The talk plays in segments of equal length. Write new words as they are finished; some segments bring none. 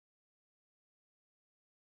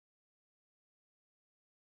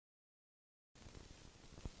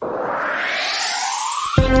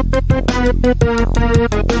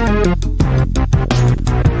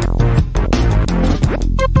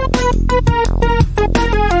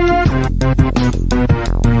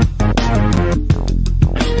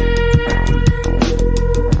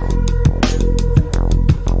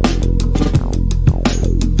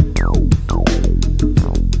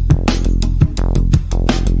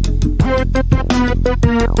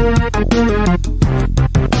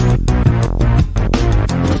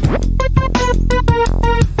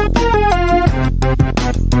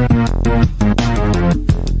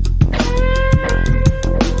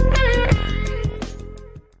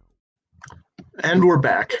And we're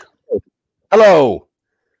back. Hello.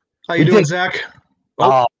 How you doing, Zach?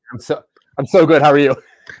 Oh, I'm so good. How are you?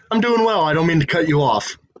 I'm doing well. I don't mean to cut you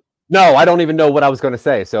off. No, I don't even know what I was going to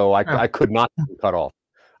say, so I could not be cut off.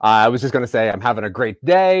 I was just going to say I'm having a great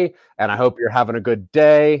day, and I hope you're having a good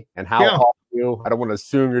day. And how are you? I don't want to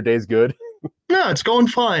assume your day's good. No, it's going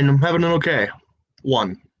fine. I'm having an okay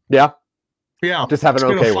one. Yeah? Yeah. Just having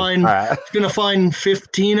an okay one. All right. It's been a fine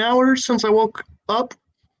 15 hours since I woke up.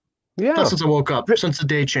 Yeah. Not since I woke up, since the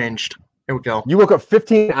day changed. Here we go. You woke up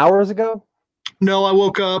 15 hours ago? No, I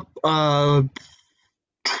woke up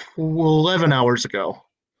 11 hours ago.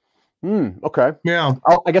 Okay. Yeah.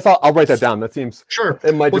 I guess I'll write that down. That seems... Sure.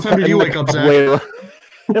 What time did you wake up, Zach?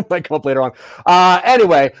 It might come up later on.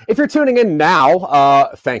 Anyway, if you're tuning in now,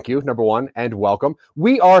 thank you, number one, and welcome.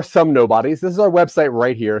 We are Some Nobodies. This is our website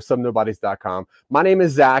right here, somenobodies.com. My name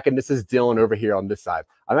is Zach, and this is Dylan over here on this side.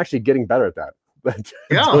 I'm actually getting better at that.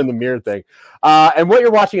 Doing the mirror thing. And what you're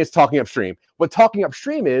watching is Talking Upstream. What Talking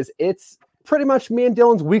Upstream is, it's pretty much me and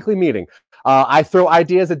Dylan's weekly meeting. I throw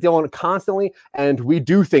ideas at Dylan constantly, and we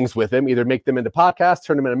do things with him, either make them into podcasts,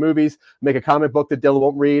 turn them into movies, make a comic book that Dylan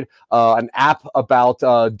won't read, an app about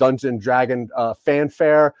Dungeon Dragon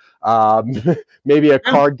fanfare, maybe a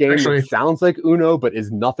card game that sounds like Uno but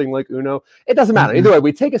is nothing like Uno. It doesn't matter. Either way,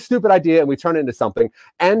 we take a stupid idea and we turn it into something,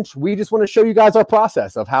 and we just want to show you guys our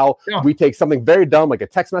process of how we take something very dumb like a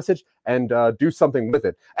text message and do something with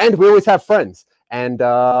it. And we always have friends. And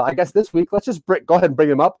I guess this week, let's just go ahead and bring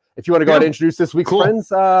them up. If you want to go ahead and introduce this week's friends,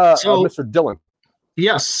 Mr. Dylan.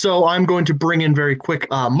 Yes, so I'm going to bring in very quick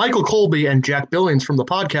Michael Colby and Jack Billings from the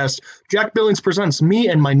podcast. Jack Billings presents Me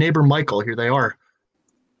and My Neighbor Michael. Here they are.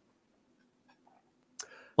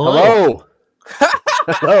 Hello.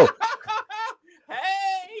 Hello.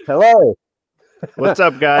 Hey. Hello. What's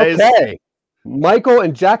up, guys? Okay. Michael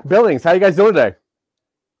and Jack Billings. How you guys doing today?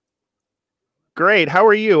 Great. How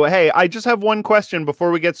are you? Hey, I just have one question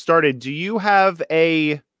before we get started. Do you have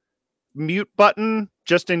a mute button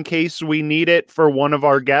just in case we need it for one of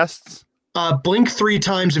our guests? Blink 3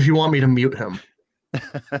 times if you want me to mute him.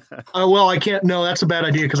 Well, I can't. No, that's a bad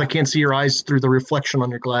idea because I can't see your eyes through the reflection on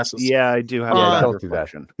your glasses. Yeah, I do have don't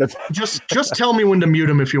reflection. Do that. Just tell me when to mute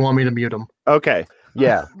him if you want me to mute him. Okay.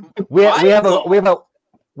 Yeah. We have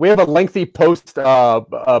a lengthy post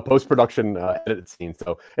production edit scene,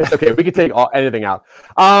 so it's okay. We can take anything out.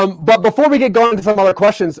 But before we get going to some other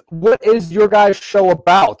questions, what is your guys' show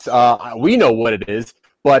about? We know what it is,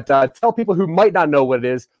 but tell people who might not know what it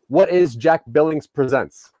is. What is Jack Billings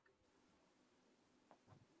Presents?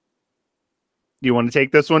 Do you want to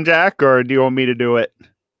take this one, Jack, or do you want me to do it?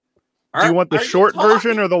 Do you want the short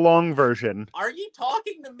version or the long version? Are you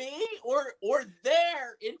talking to me or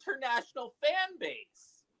their international fan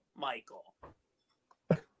base, Michael?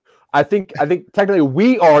 I think technically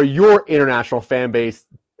we are your international fan base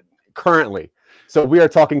currently. So we are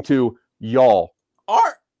talking to y'all.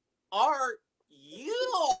 Are you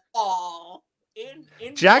all in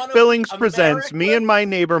Jack Billings Presents Me and My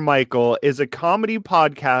Neighbor Michael is a comedy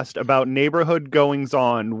podcast about neighborhood goings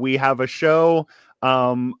on. We have a show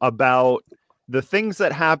about the things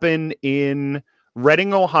that happen in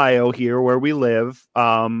Reading, Ohio, here where we live.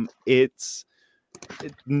 It's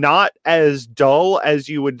not as dull as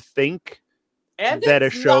you would think. And that a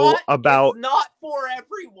show about it's not for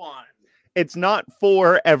everyone. It's not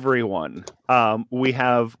for everyone. We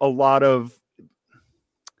have a lot of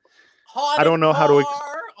haunted I don't know how to a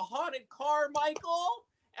haunted car, Michael,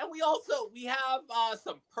 and we have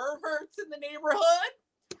some perverts in the neighborhood,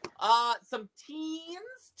 some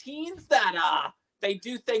teens that they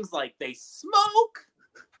do things like they smoke.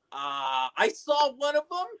 I saw one of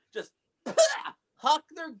them just huck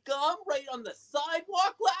their gum right on the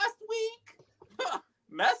sidewalk last week.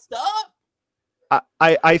 Messed up.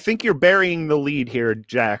 I think you're burying the lead here,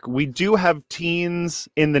 Jack. We do have teens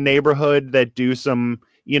in the neighborhood that do some,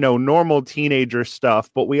 normal teenager stuff,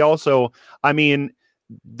 but we also,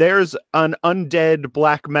 there's an undead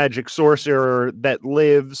black magic sorcerer that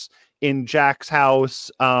lives in Jack's house.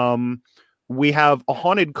 We have a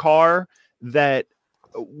haunted car that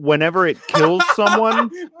whenever it kills someone,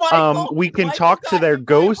 we can talk to their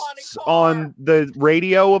ghosts on the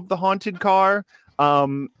radio of the haunted car.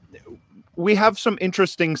 We have some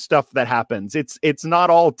interesting stuff that happens. It's not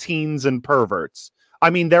all teens and perverts. I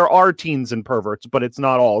mean, there are teens and perverts, but it's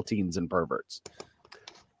not all teens and perverts.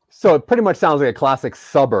 So it pretty much sounds like a classic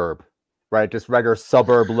suburb, right? Just regular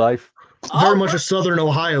suburb life. Very much a southern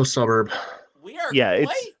Ohio suburb. We are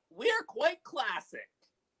quite classic.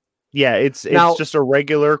 Yeah, it's just a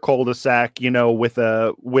regular cul-de-sac, with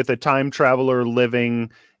a time traveler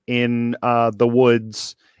living in the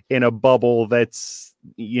woods in a bubble that's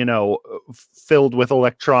filled with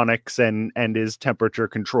electronics and is temperature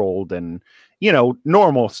controlled and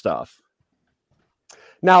normal stuff.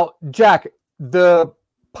 Now, Jack, the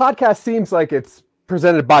podcast seems like it's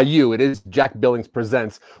presented by you. It is Jack Billings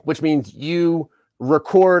Presents, which means you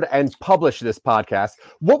record and publish this podcast.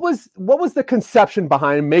 What was the conception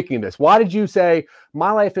behind making this? Why did you say,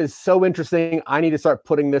 my life is so interesting, I need to start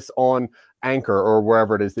putting this on Anchor or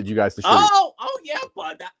wherever it is that you guys distribute? Oh yeah,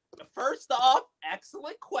 bud. First off,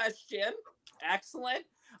 excellent question. Excellent.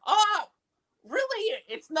 Really,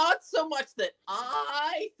 it's not so much that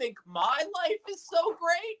I think my life is so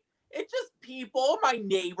great. It's just people, my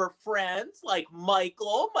neighbor friends like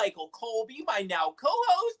Michael Colby, my now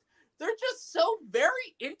co-host. They're just so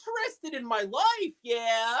very interested in my life.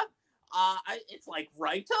 Yeah. It's like,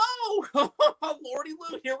 righto. Lordy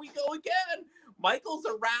Lou, here we go again. Michael's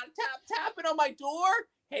a tapping on my door.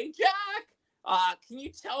 Hey, Jack, can you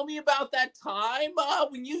tell me about that time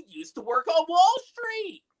when you used to work on Wall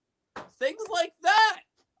Street? Things like that.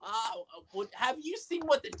 Have you seen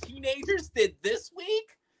what the teenagers did this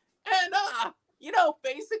week? And,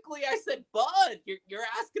 basically I said, bud, you're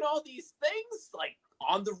asking all these things, like,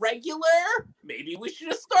 on the regular. Maybe we should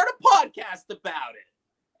just start a podcast about it.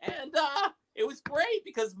 And it was great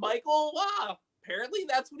because Michael, apparently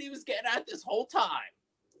that's what he was getting at this whole time.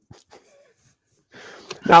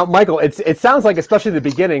 Now, Michael, it sounds like, especially in the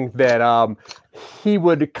beginning, that he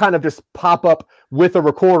would kind of just pop up with a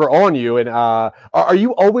recorder on you. And are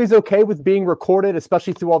you always okay with being recorded,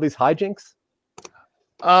 especially through all these hijinks?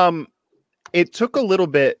 It took a little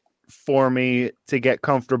bit for me to get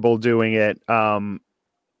comfortable doing it.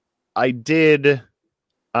 I did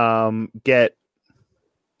get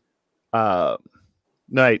can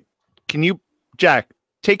you, Jack,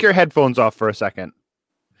 take your headphones off for a second?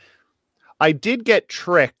 I did get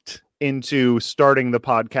tricked into starting the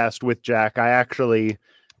podcast with Jack. I actually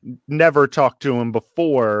never talked to him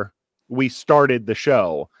before we started the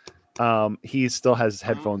show. He still has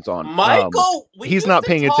headphones on. Michael, he's not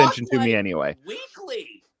paying attention to me anyway.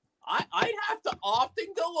 Weekly, I'd have to often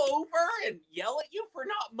go over and yell at you for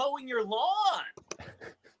not mowing your lawn.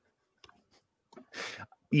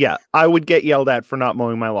 Yeah, I would get yelled at for not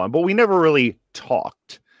mowing my lawn, but we never really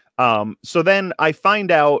talked. So then I find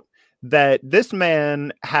out that this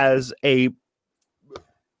man has a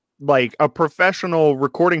professional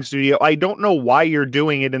recording studio. I don't know why you're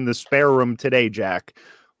doing it in the spare room today, Jack,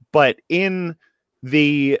 but in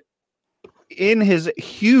his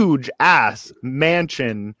huge ass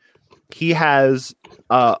mansion, he has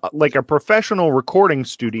a professional recording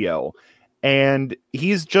studio, and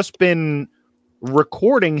he's just been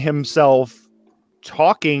recording himself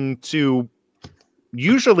talking to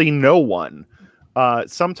usually no one.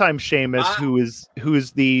 Sometimes Seamus, who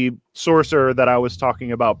is the sorcerer that I was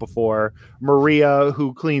talking about before, Maria,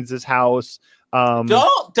 who cleans his house.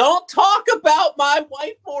 Don't talk about my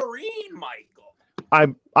wife Maureen, Michael.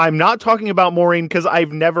 I'm not talking about Maureen because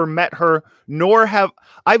I've never met her, nor have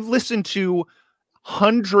I've listened to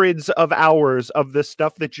hundreds of hours of the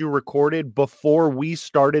stuff that you recorded before we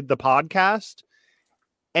started the podcast.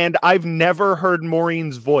 And I've never heard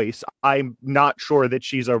Maureen's voice. I'm not sure that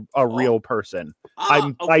she's a real person.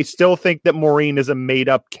 I still think that Maureen is a made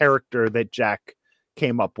up character that Jack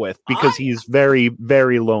came up with because he's very,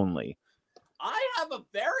 very lonely. I have a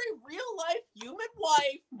very real life human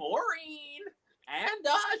wife, Maureen, and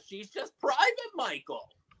she's just private, Michael.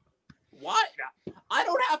 What? I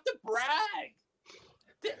don't have to brag.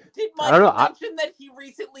 Did Michael mention that he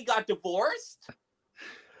recently got divorced?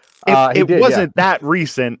 It wasn't that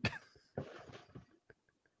recent.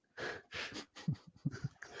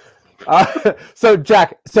 So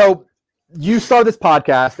Jack, you started this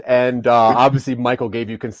podcast, and obviously Michael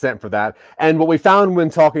gave you consent for that. And what we found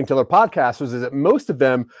when talking to other podcasters is that most of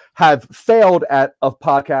them have failed at a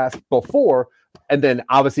podcast before, and then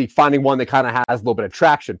obviously finding one that kind of has a little bit of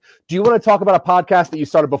traction. Do you want to talk about a podcast that you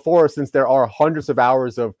started before, since there are hundreds of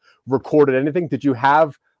hours of recorded anything? Did you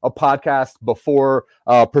have a podcast before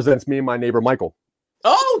Presents Me and My Neighbor Michael?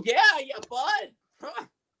 Oh, yeah, bud.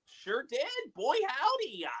 sure did. Boy,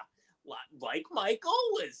 howdy. Like Michael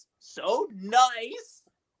was so nice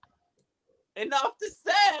enough to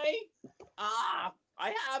say, I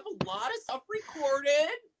have a lot of stuff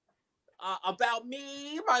recorded about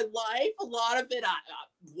me, my life, a lot of it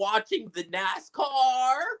watching the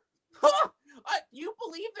NASCAR. You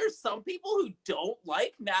believe there's some people who don't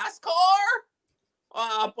like NASCAR?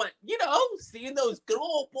 But, seeing those good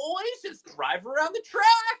old boys just drive around the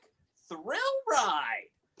track, thrill ride.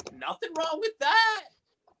 Nothing wrong with that.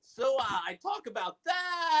 So I talk about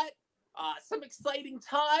that, some exciting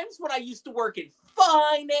times when I used to work in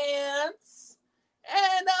finance,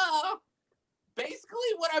 and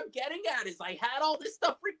basically what I'm getting at is I had all this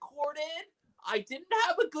stuff recorded, I didn't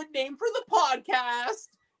have a good name for the podcast,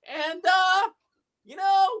 and,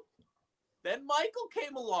 then Michael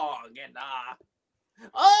came along, and,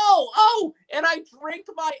 and I drank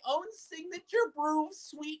my own signature brew of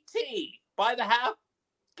sweet tea by the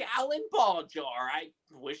half-gallon ball jar. I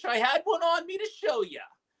wish I had one on me to show you.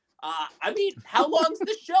 How long's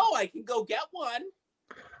the show? I can go get one.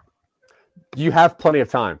 You have plenty of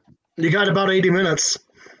time. You got about 80 minutes.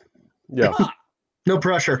 Yeah. No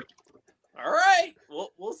pressure. All right.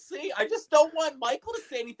 We'll see. I just don't want Michael to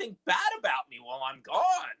say anything bad about me while I'm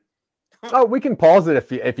gone. Oh, we can pause it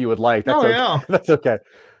if you would like. That's okay. Yeah. That's okay.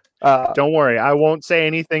 Don't worry. I won't say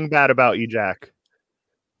anything bad about you, Jack.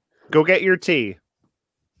 Go get your tea.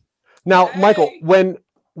 Now, Hey. Michael,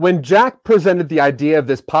 when Jack presented the idea of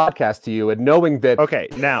this podcast to you and knowing that... Okay,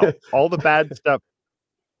 now, all the bad stuff.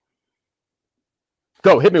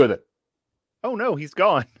 Go, hit me with it. Oh, no, he's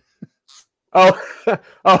gone. Oh,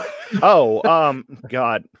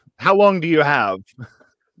 God. How long do you have?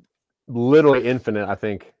 literally infinite, I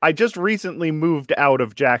think. I just recently moved out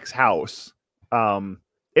of Jack's house.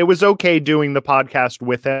 It was okay doing the podcast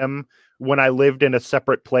with him when I lived in a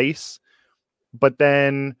separate place. But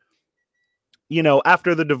then,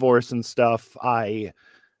 after the divorce and stuff, I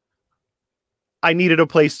needed a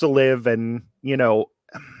place to live. And,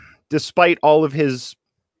 despite all of his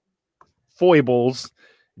foibles,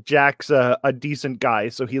 Jack's a decent guy.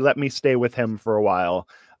 So he let me stay with him for a while.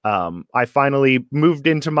 I finally moved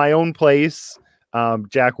into my own place.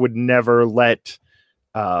 Jack would never let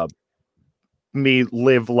me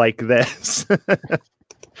live like this.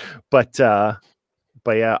 But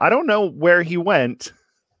yeah, I don't know where he went.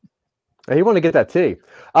 He wanted to get that tea.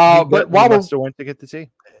 But while we we're must have went to get the tea.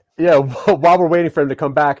 Yeah, while we're waiting for him to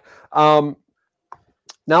come back.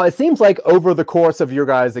 Now, it seems like over the course of your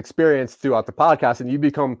guys' experience throughout the podcast, and you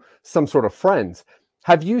become some sort of friends,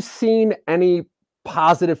 have you seen any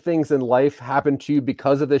positive things in life happen to you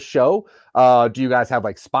because of this show? Do you guys have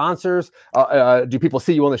like sponsors? Do people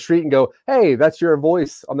see you on the street and go, "Hey, that's your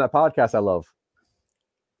voice on that podcast I love"?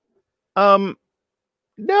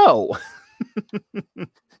 No.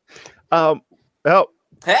 Oh,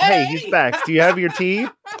 hey, he's back. Do you have your tea?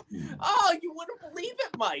 Oh, you wouldn't believe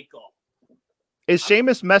it, Michael. Is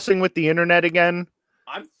Seamus messing with the internet again?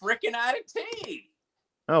 I'm freaking out of tea.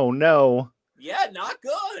 Oh, no. Yeah, not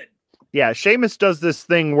good. Yeah, Seamus does this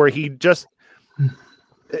thing where he just...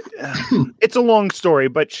 It's a long story,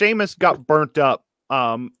 but Seamus got burnt up.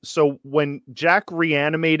 So when Jack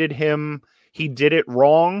reanimated him, he did it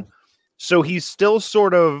wrong. So he's still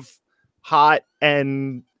sort of hot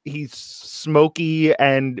and he's smoky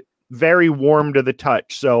and very warm to the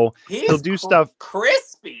touch. So he'll do stuff...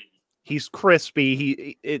 Crispy. He's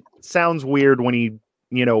crispy. It sounds weird when he,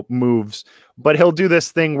 moves, but he'll do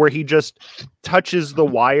this thing where he just touches the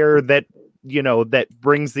wire that, that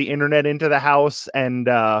brings the internet into the house, and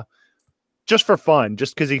just for fun,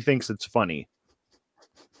 just because he thinks it's funny.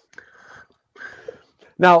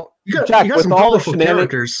 Now, You Jack, got with some all the colorful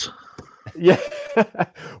shenanigans, characters. yeah,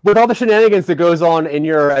 with all the shenanigans that goes on in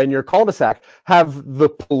your cul-de-sac, have the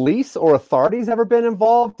police or authorities ever been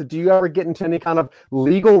involved? Do you ever get into any kind of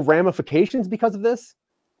legal ramifications because of this?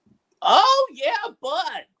 Oh, yeah,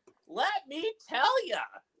 bud. Let me tell you.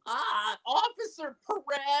 Officer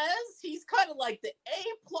Perez, he's kind of like the A+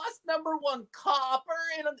 #1 copper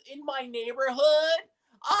in my neighborhood.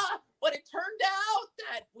 But it turned out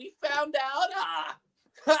that we found out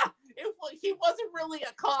he wasn't really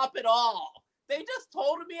a cop at all. They just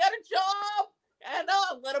told him he had a job and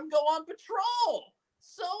let him go on patrol.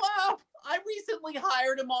 So I recently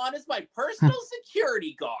hired him on as my personal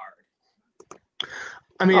security guard.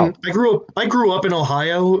 I mean, I grew up in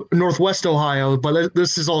Ohio, Northwest Ohio, but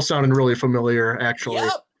this is all sounding really familiar, actually.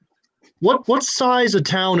 Yep. What size of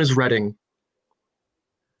town is Reading?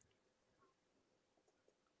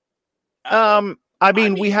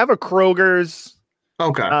 We have a Kroger's.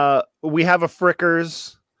 Okay. We have a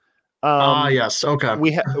Frickers. Yes. Okay.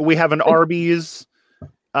 We have an Arby's.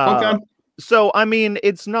 Okay. So I mean,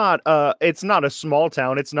 it's not a small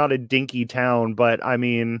town. It's not a dinky town, but I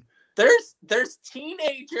mean, There's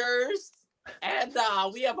teenagers, and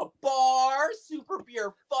we have a bar, Super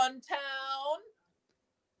Beer Fun Town.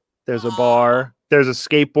 there's a bar. There's a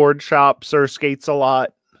skateboard shop. Sir skates a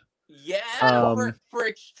lot. Yeah, for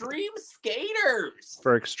extreme skaters.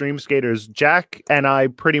 For extreme skaters, Jack and I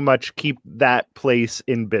pretty much keep that place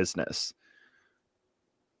in business.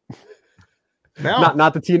 No.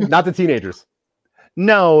 Not the teenagers.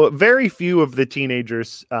 No, very few of the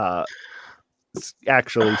teenagers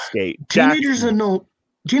actually skate. Teenagers in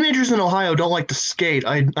Ohio don't like to skate.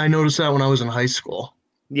 I noticed that when I was in high school.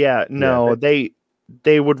 Yeah, no, they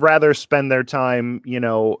would rather spend their time,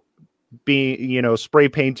 spray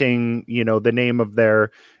painting, the name of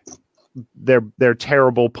their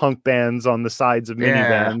terrible punk bands on the sides of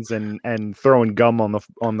minivans and throwing gum on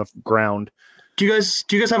the ground. Do you guys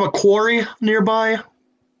have a quarry nearby?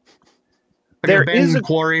 There is a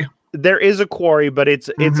quarry. There is a quarry, but it's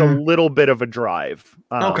a little bit of a drive.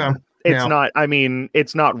 Okay. It's not. I mean,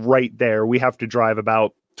 it's not right there. We have to drive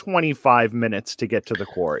about 25 minutes to get to the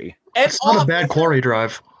quarry. And it's not a bad quarry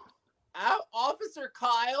drive. Officer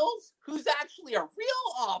Kyles, who's actually a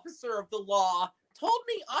real officer of the law, told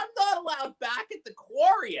me I'm not allowed back at the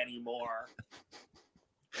quarry anymore.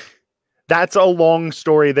 That's a long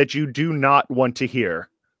story that you do not want to hear.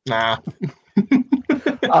 Nah.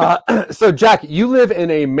 So, Jack, you live in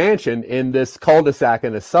a mansion in this cul-de-sac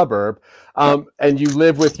in a suburb, and you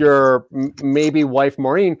live with your maybe wife,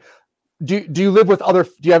 Maureen. Do you live with do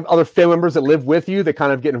you have other family members that live with you that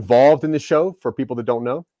kind of get involved in the show for people that don't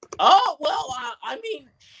know? Oh, well, I mean,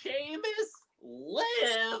 Seamus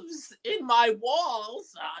lives in my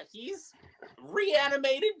walls. He's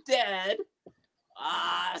reanimated dead.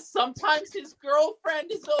 Sometimes his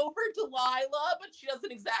girlfriend is over, Delilah, but she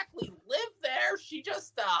doesn't exactly live there. She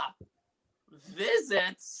just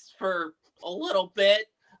visits for a little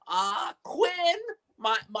bit. Quinn,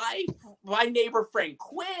 my neighbor friend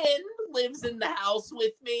Quinn, lives in the house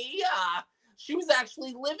with me. She was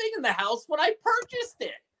actually living in the house when I purchased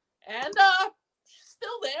it, and she's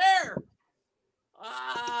still there.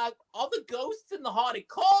 All the ghosts in the haunted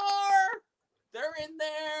car, they're in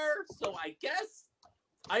there. So I guess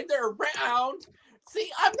they're around.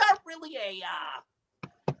 See, I'm not really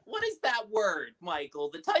what is that word, Michael?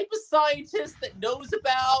 The type of scientist that knows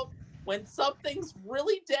about when something's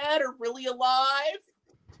really dead or really alive.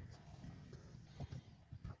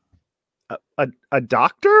 A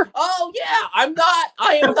doctor? Oh yeah, I am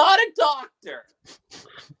not a doctor.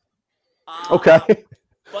 Okay.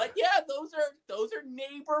 But yeah, those are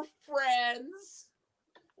neighbor friends,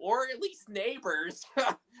 or at least neighbors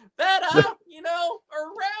that are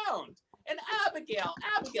around. And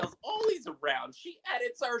Abigail's always around. She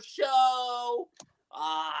edits our show.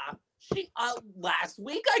 Last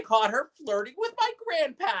week I caught her flirting with my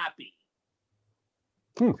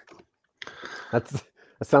grandpappy. That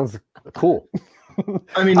sounds cool.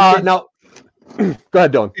 I mean, now go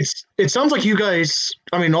ahead, Dylan. It sounds like you guys,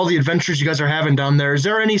 all the adventures you guys are having down there, is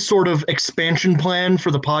there any sort of expansion plan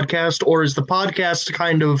for the podcast, or is the podcast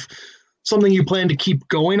kind of something you plan to keep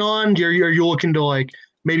going on? Are you looking to like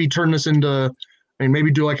maybe turn this into,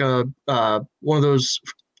 maybe do like a one of those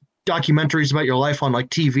documentaries about your life on like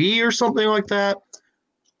TV or something like that?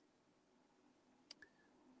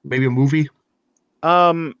 Maybe a movie?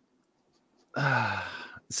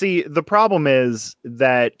 See, the problem is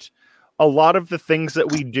that a lot of the things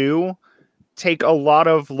that we do take a lot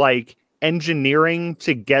of like engineering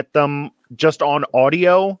to get them just on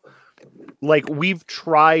audio. Like we've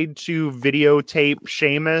tried to videotape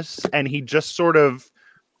Seamus, and he just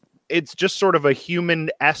it's just sort of a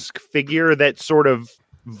human-esque figure that sort of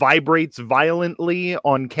vibrates violently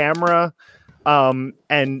on camera.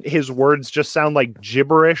 And his words just sound like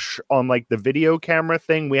gibberish on like the video camera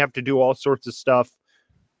thing. We have to do all sorts of stuff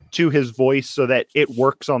to his voice so that it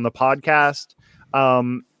works on the podcast.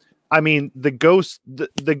 The ghosts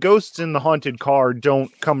in the haunted car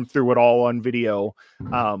don't come through at all on video.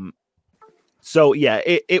 So yeah,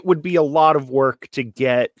 it would be a lot of work to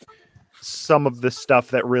get some of the stuff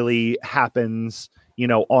that really happens,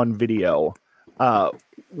 on video.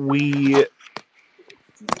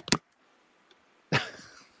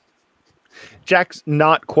 Jack's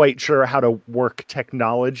not quite sure how to work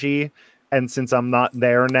technology, and since I'm not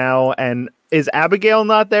there now, and is Abigail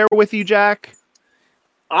not there with you, Jack?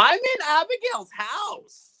 I'm in Abigail's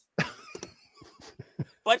house.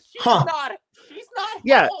 But She's not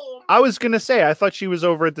Yeah. home. I was going to say, I thought she was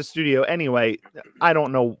over at the studio. Anyway, I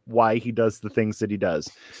don't know why he does the things that he does.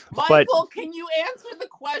 Michael, can you answer the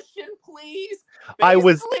question, please? I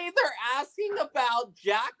was- Basically, they're asking about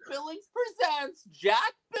Jack Billings Presents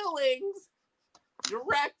Jack Billings,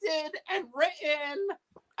 directed and written,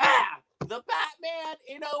 The Batman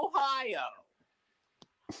in Ohio.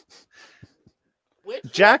 Which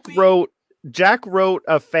Jack will be- wrote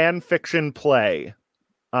a fan fiction play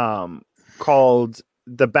called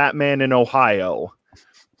The Batman in Ohio.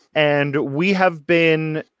 And we have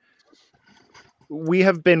been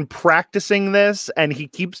practicing this, and he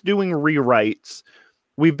keeps doing rewrites.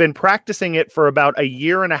 We've been practicing it for about a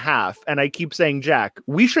year and a half, and I keep saying, Jack,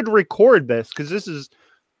 we should record this because this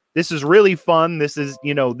is really fun. This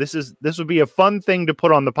would be a fun thing to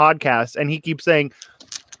put on the podcast. And he keeps saying,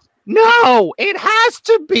 no, it has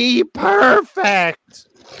to be perfect.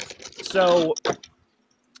 So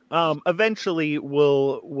eventually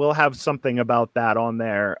we'll have something about that on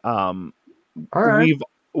there. All right.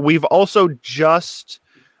 We've also just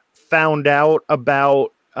found out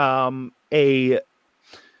about a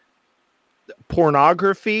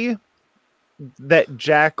pornography that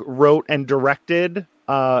Jack wrote and directed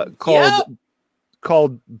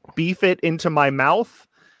called Beef It Into My Mouth.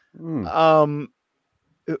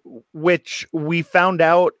 Which we found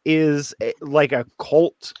out is like a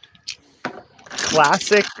cult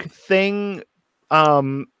classic thing,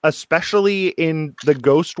 especially in the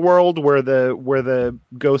ghost world where the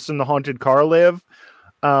ghosts in the haunted car live.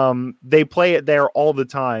 They play it there all the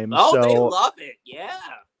time. Oh, so they love it. Yeah.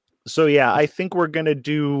 So yeah, I think we're gonna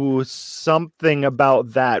do something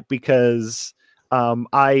about that because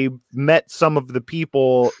I met some of the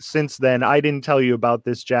people since then. I didn't tell you about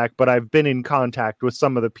this, Jack, but I've been in contact with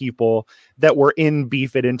some of the people that were in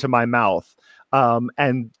Beef It Into My Mouth.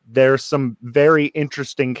 And there's some very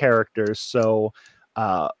interesting characters. So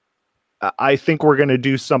I think we're going to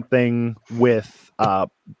do something with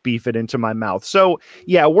Beef It Into My Mouth. So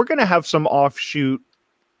yeah, we're going to have some offshoot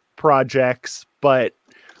projects, but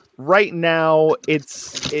right now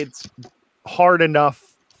it's hard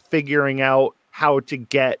enough figuring out how to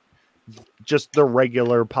get just the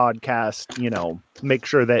regular podcast, make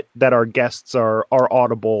sure that our guests are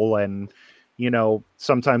audible. And,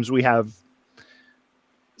 sometimes we have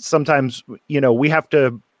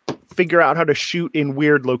to figure out how to shoot in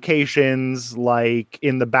weird locations, like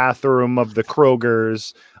in the bathroom of the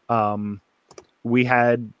Kroger's. We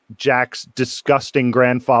had Jack's disgusting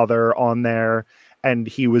grandfather on there, and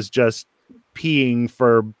he was just peeing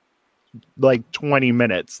for like 20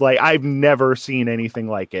 minutes. Like, I've never seen anything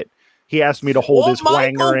like it. He asked me to hold his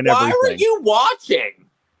wanger and everything. Why were you watching?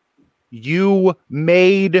 You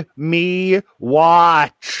made me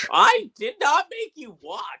watch. I did not make you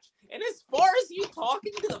watch. And as far as you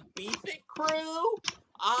talking to the Beef It crew,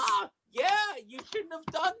 yeah, you shouldn't have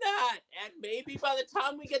done that. And maybe by the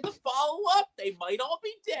time we get the follow-up, they might all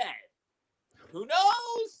be dead. Who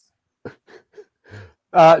knows?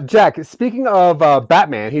 Jack, speaking of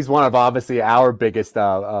Batman, he's one of obviously our biggest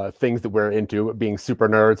things that we're into, being super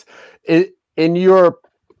nerds. In your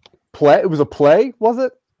play, it was a play, was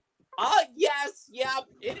it? Yes, yep.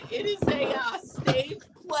 It is a stage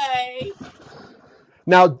play.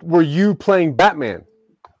 Now, were you playing Batman?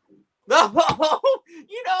 No, the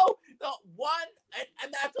one,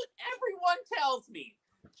 and that's what everyone tells me.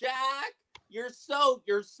 Jack, you're so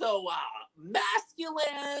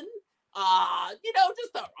masculine.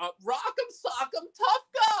 Just a rock'em sock'em tough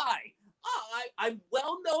guy. I'm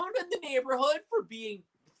well known in the neighborhood for being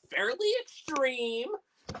fairly extreme,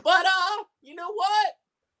 but you know what?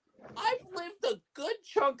 I've lived a good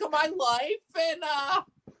chunk of my life, and I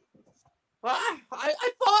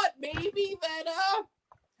thought maybe that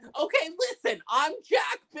okay, listen, I'm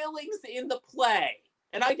Jack Billings in the play,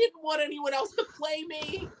 and I didn't want anyone else to play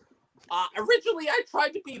me. Originally, I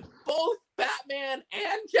tried to be both Batman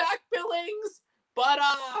and Jack Billings, but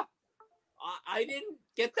I didn't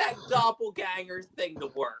get that doppelganger thing to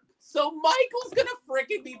work. So Michael's gonna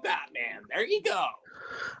frickin' be Batman. There you go.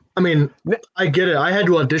 I mean, I get it. I had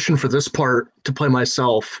to audition for this part to play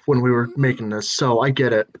myself when we were making this, so I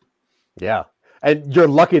get it. Yeah. And you're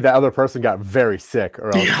lucky that other person got very sick,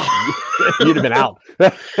 or else you'd have been out.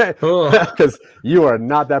 Because you are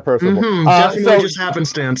not that personable. Definitely just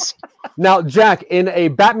happenstance. Now, Jack, in a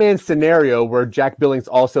Batman scenario where Jack Billings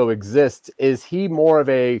also exists, is he more of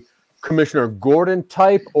a Commissioner Gordon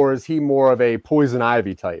type, or is he more of a Poison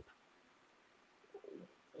Ivy type?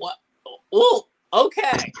 What? Well,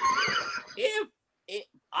 okay.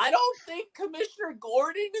 I don't think Commissioner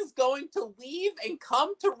Gordon is going to leave and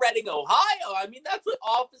come to Reading, Ohio. I mean, that's what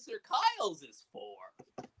Officer Kyle's is for.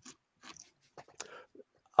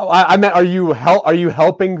 Oh, I meant, are you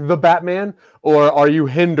helping the Batman, or are you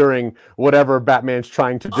hindering whatever Batman's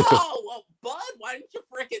trying to do? Oh, well, Bud, why didn't you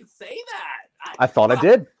freaking say that? I thought I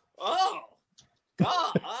did. Oh,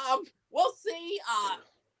 God. Well, see,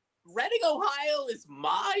 Reading, Ohio is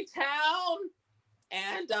my town.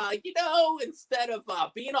 And, instead of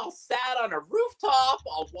being all sad on a rooftop,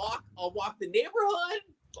 I'll walk the neighborhood.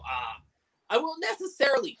 I won't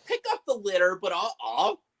necessarily pick up the litter, but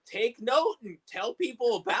I'll take note and tell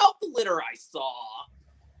people about the litter I saw.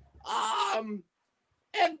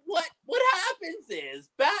 And what happens is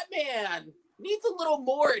Batman needs a little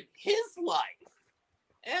more in his life,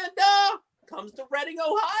 and comes to Reading,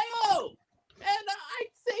 Ohio, and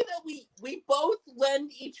I'd say that we both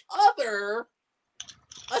lend each other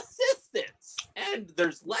assistance, and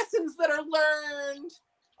there's lessons that are learned.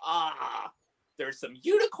 There's some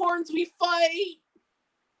unicorns we fight.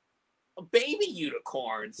 Baby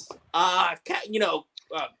unicorns. Danielle,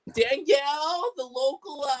 the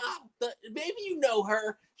local, maybe you know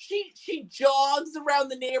her. She jogs around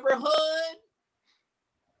the neighborhood.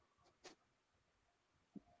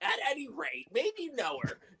 At any rate, maybe you know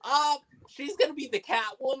her. She's gonna be the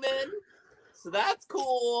Catwoman, so that's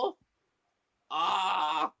cool.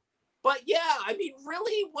 But yeah, I mean,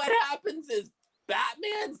 really, what happens is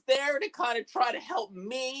Batman's there to kind of try to help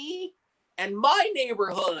me and my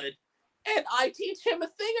neighborhood, and I teach him a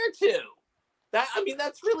thing or two.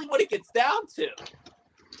 That's really what it gets down to.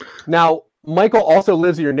 Now, Michael also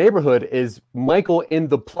lives in your neighborhood. Is Michael in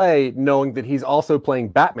the play knowing that he's also playing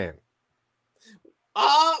Batman?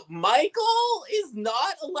 Michael is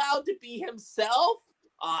not allowed to be himself.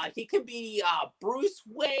 He can be Bruce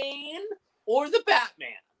Wayne or the Batman.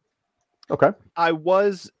 Okay. I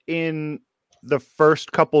was in the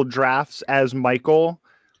first couple drafts as Michael,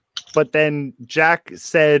 but then Jack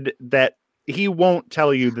said that he won't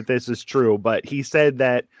tell you that this is true, but he said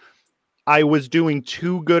that I was doing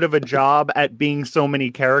too good of a job at being so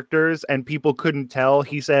many characters and people couldn't tell.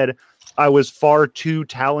 He said I was far too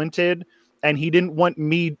talented and he didn't want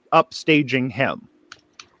me upstaging him.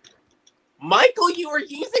 Michael, you are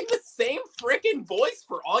using the same freaking voice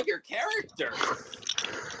for all your characters.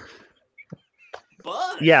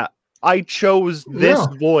 But yeah, I chose this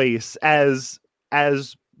voice as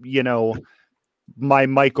my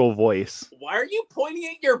Michael voice. Why are you pointing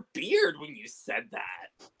at your beard when you said that?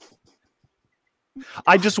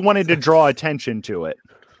 I just wanted to draw attention to it.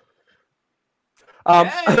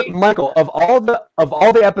 Michael, of all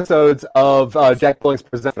the episodes of Jack Billings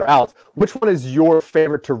Presents Or Out, which one is your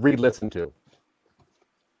favorite to re-listen to?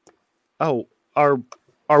 Oh, are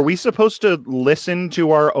we supposed to listen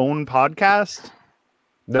to our own podcast?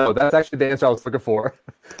 No, that's actually the answer I was looking for.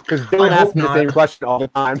 Because Dylan asks me the same question all the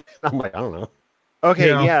time. I'm like, I don't know. Okay,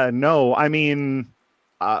 yeah, no. I mean,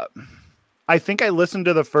 I think I listened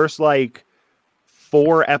to the first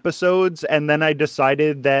 4 episodes, and then I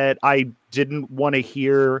decided that I didn't want to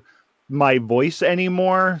hear my voice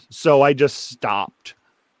anymore, so I just stopped.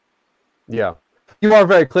 Yeah. You are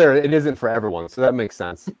very clear. It isn't for everyone, so that makes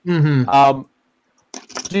sense. Mm-hmm.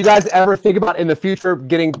 Do you guys ever think about in the future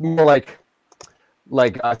getting more like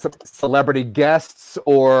celebrity guests,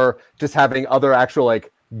 or just having other actual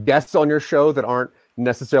guests on your show that aren't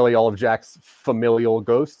necessarily all of Jack's familial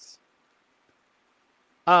ghosts?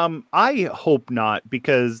 I hope not,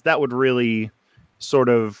 because that would really sort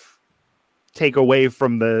of take away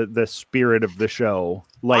from the spirit of the show.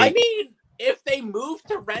 I mean, if they move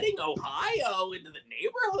to Reading, Ohio, into the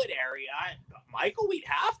neighborhood area, Michael, we'd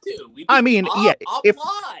have to.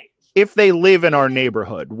 If they live in our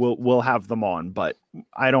neighborhood, we'll have them on. But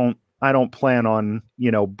I don't plan on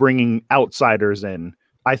bringing outsiders in.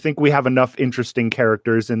 I think we have enough interesting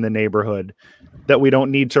characters in the neighborhood that we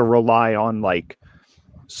don't need to rely on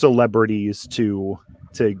celebrities to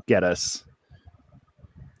get us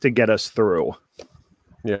through.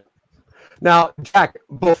 Yeah. Now, Jack,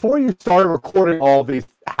 before you started recording all these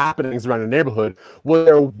happenings around the neighborhood, was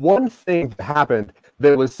there one thing that happened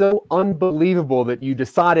that was so unbelievable that you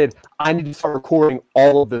decided I need to start recording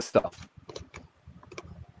all of this stuff?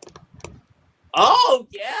 Oh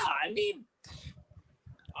yeah, I mean,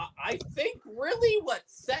 I think really what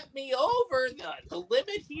set me over the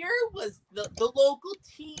limit here was the local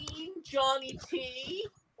teen, Johnny T.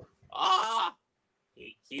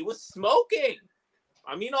 He was smoking.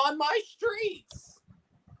 I mean, on my streets.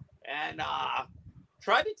 And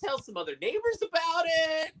tried to tell some other neighbors about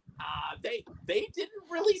it. They didn't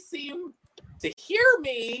really seem to hear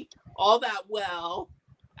me all that well.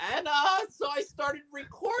 And so I started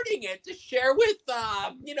recording it to share with,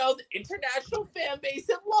 the international fan base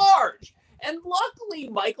at large. And luckily,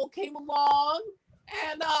 Michael came along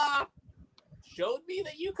and showed me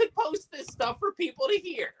that you could post this stuff for people to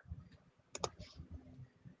hear.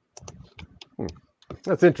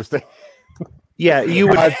 That's interesting. Yeah, you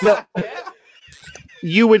would. Yeah.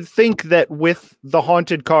 You would think that with the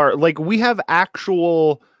haunted car, like we have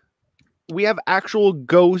actual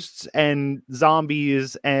ghosts and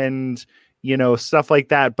zombies and stuff like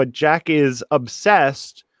that, but Jack is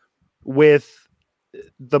obsessed with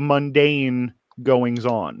the mundane goings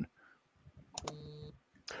on.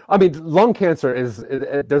 I mean, lung cancer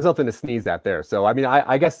there's nothing to sneeze at there. So, I mean,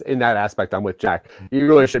 I guess in that aspect, I'm with Jack. You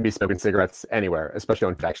really shouldn't be smoking cigarettes anywhere, especially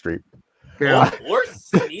on Jack Street. Yeah. Or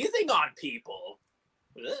sneezing on people.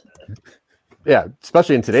 Ugh. Yeah,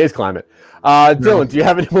 especially in today's climate. Dylan, do you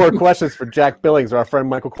have any more questions for Jack Billings or our friend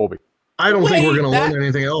Michael Colby? I don't think we're Wait, going to learn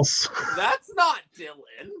anything else. That's not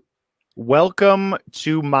Dylan. Welcome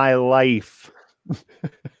to my life.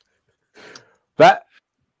 That's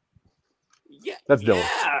Yeah, Dylan.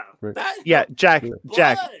 Yeah,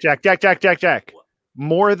 Jack.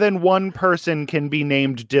 More than one person can be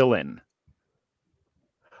named Dylan.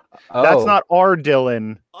 Oh. That's not our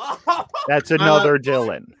Dylan. That's another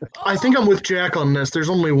Dylan. I think I'm with Jack on this. There's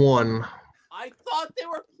only one. I thought they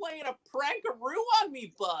were playing a prankaroo on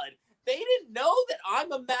me, bud. They didn't know that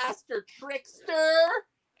I'm a master trickster.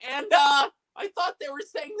 And I thought they were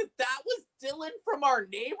saying that was Dylan from our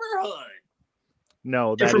neighborhood.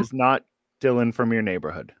 No, that is not Dylan from your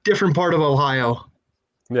neighborhood. Different part of Ohio.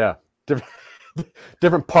 Yeah,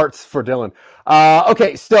 different parts for Dylan.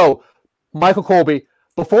 Okay, so Michael Colby,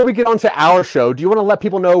 before we get on to our show, do you want to let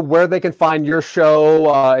people know where they can find your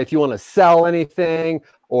show, if you want to sell anything,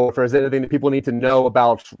 or if there's anything that people need to know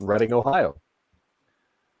about Reading, Ohio?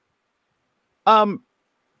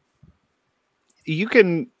 You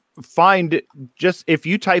can find, just if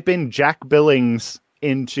you type in Jack Billings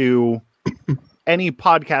into any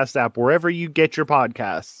podcast app, wherever you get your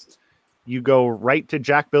podcasts, you go right to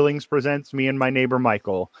Jack Billings Presents Me and My Neighbor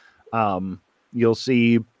Michael. You'll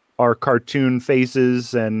see our cartoon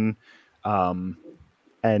faces and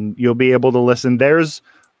you'll be able to listen. There's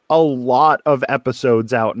a lot of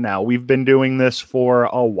episodes out now. We've been doing this for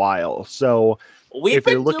a while. So We've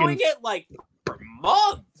been doing it like for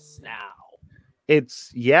months now.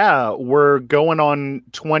 We're going on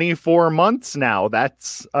 24 months now.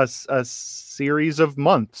 That's a series of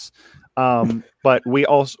months. But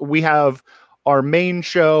we have our main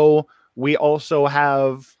show. We also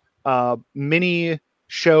have mini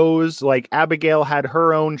shows. Like Abigail had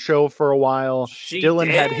her own show for a while.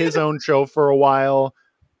 Dylan had his own show for a while.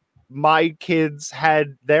 My kids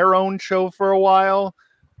had their own show for a while.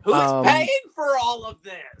 Who's paying for all of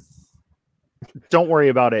this? Don't worry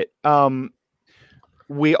about it.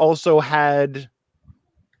 We also had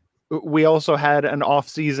an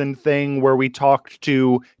off-season thing where we talked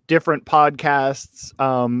to different podcasts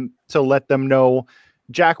to let them know.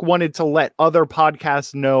 Jack wanted to let other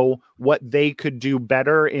podcasts know what they could do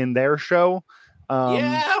better in their show.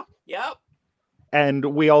 Yep. And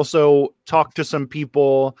we also talked to some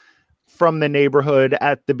people from the neighborhood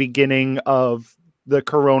at the beginning of the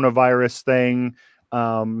coronavirus thing.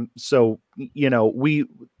 So,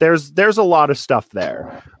 there's a lot of stuff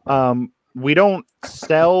there. We don't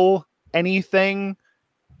sell anything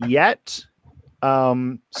yet.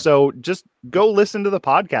 So just go listen to the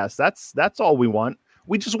podcast. That's all we want.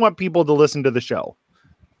 We just want people to listen to the show.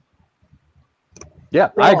 Yeah,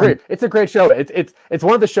 I agree. It's a great show. It's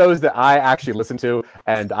one of the shows that I actually listen to,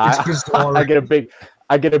 and I get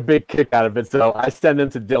a big kick out of it. So I send them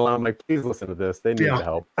to Dylan. I'm like, please listen to this. They need the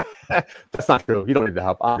help. That's not true. You don't need the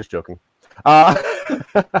help. I'm just joking.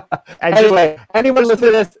 Anyway, anyone listen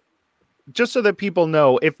to this? Just so that people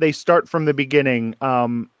know, if they start from the beginning,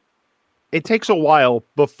 it takes a while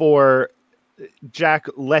before Jack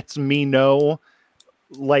lets me know,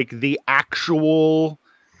 like, the actual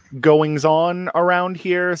goings on around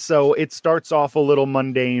here. So it starts off a little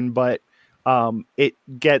mundane, but it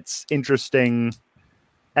gets interesting,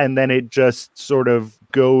 and then it just sort of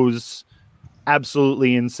goes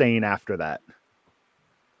absolutely insane after that.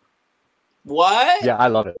 What? Yeah, I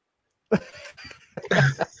love it.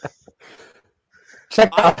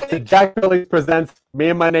 Check out Jack Billings Presents Me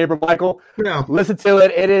and My Neighbor Michael. Yeah. Listen to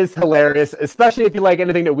it. It is hilarious, especially if you like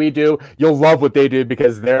anything that we do. You'll love what they do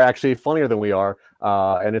because they're actually funnier than we are,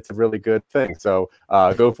 and it's a really good thing. So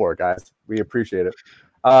go for it, guys. We appreciate it.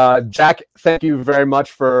 Jack, thank you very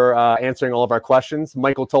much for answering all of our questions.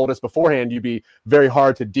 Michael told us beforehand you'd be very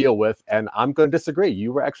hard to deal with, and I'm going to disagree.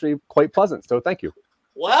 You were actually quite pleasant, so thank you.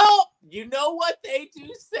 Well, you know what they do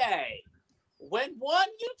say. When one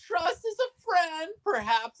you trust is a friend,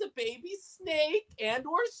 perhaps a baby snake and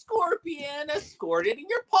or scorpion escorted in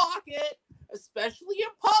your pocket, especially in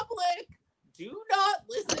public, do not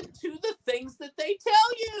listen to the things that they tell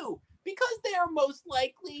you because they are most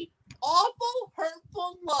likely awful,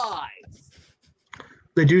 hurtful lies.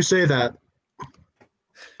 They do say that.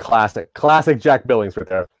 Classic Jack Billings right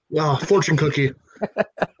there. Fortune cookie.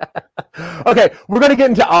 Okay, we're going to get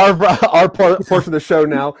into our portion of the show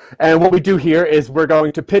now, and what we do here is we're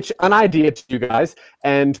going to pitch an idea to you guys,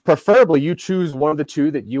 and preferably you choose one of the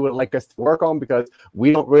two that you would like us to work on, because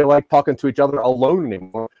we don't really like talking to each other alone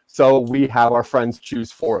anymore, so we have our friends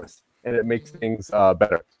choose for us, and it makes things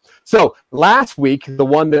better. So last week, the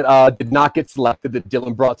one that did not get selected that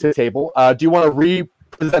Dylan brought to the table, do you want to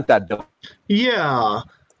re-present that, Dylan? Yeah.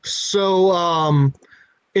 So,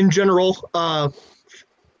 in general,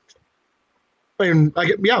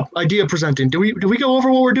 idea presenting. Do we go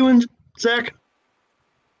over what we're doing, Zach?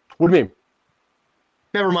 What do you mean?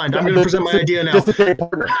 Never mind. I'm going to present my idea now. Disappearing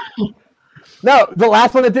partner. No, the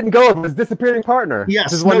last one that didn't go over was disappearing partner. Yes,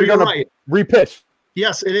 this is one you're right. Repitch.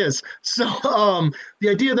 Yes, it is. So, the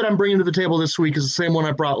idea that I'm bringing to the table this week is the same one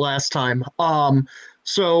I brought last time.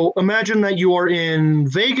 So imagine that you are in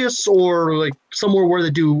Vegas or like somewhere where they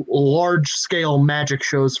do large-scale magic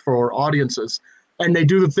shows for audiences, and they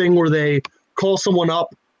do the thing where they call someone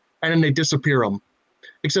up and then they disappear them.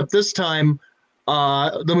 Except this time,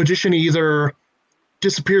 the magician either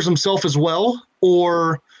disappears himself as well,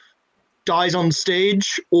 or dies on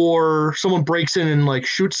stage, or someone breaks in and like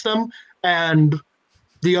shoots them, and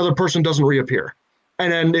the other person doesn't reappear.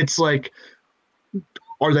 And then it's like,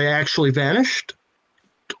 are they actually vanished?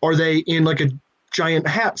 Are they in like a giant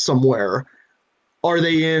hat somewhere? Are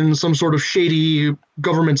they in some sort of shady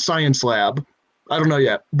government science lab? I don't know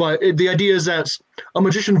yet. But the idea is that a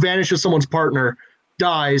magician vanishes someone's partner,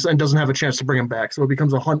 dies, and doesn't have a chance to bring him back. So it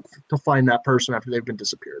becomes a hunt to find that person after they've been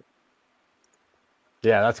disappeared.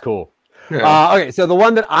 Yeah, that's cool. Yeah. Okay, so the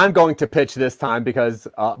one that I'm going to pitch this time, because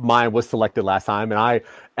mine was selected last time, and I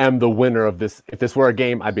am the winner of this. If this were a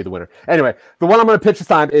game, I'd be the winner. Anyway, the one I'm going to pitch this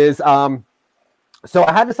time is... So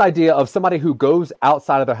I had this idea of somebody who goes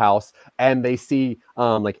outside of their house and they see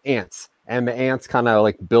like ants, and the ants kind of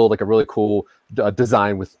like build like a really cool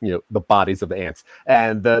design with, you know, the bodies of the ants,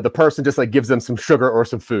 and the person just like gives them some sugar or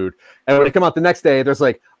some food, and when they come out the next day, there's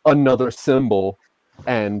like another symbol,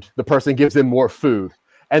 and the person gives them more food,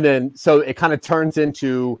 and then so it kind of turns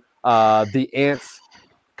into the ants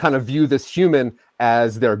kind of view this human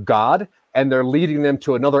as their god. And they're leading them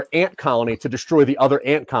to another ant colony to destroy the other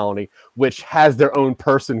ant colony, which has their own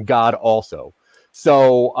person god also.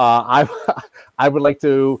 So I would like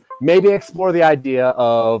to maybe explore the idea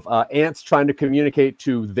of ants trying to communicate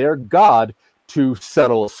to their god to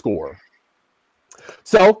settle a score.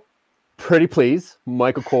 So, pretty please,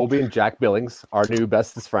 Michael Colby and Jack Billings, our new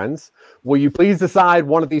bestest friends, will you please decide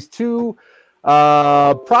one of these two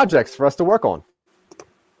projects for us to work on?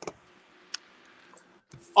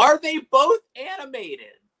 Are they both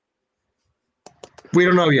animated? We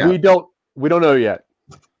don't know yet. We don't know yet.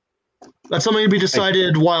 That's something to be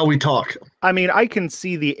decided while we talk. I mean, I can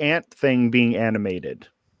see the ant thing being animated.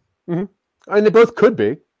 Mm-hmm. I mean, they both could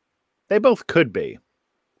be. They both could be.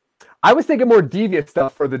 I was thinking more devious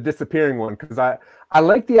stuff for the disappearing one, because I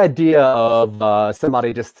like the idea of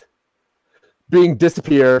somebody just being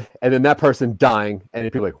disappeared and then that person dying, and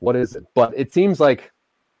people like, what is it? But it seems like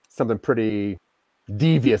something pretty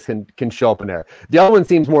devious can show up in there. The other one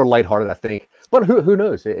seems more lighthearted, I think. But who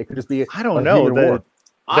knows? It could just be. I don't know.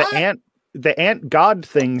 The ant god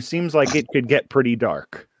thing seems like it could get pretty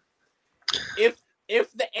dark. If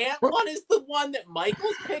the ant one is the one that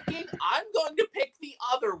Michael's picking, I'm going to pick the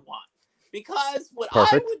other one. Because what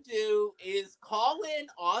Perfect. I would do is call in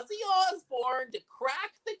Ozzy Osbourne to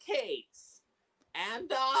crack the case. And,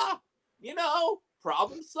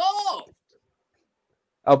 problem solved.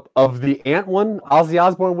 Of the ant one, Ozzy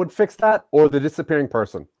Osbourne would fix that, or the disappearing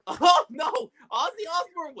person? Oh, no. Ozzy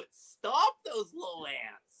Osbourne would stop those little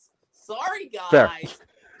ants. Sorry, guys. Fair.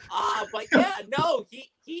 But yeah, no,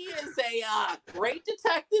 he is a great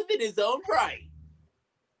detective in his own right.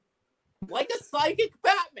 Like a psychic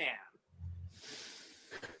Batman.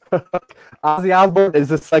 Ozzy Osbourne is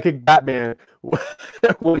the psychic Batman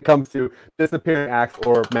when it comes to disappearing acts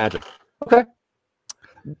or magic. Okay.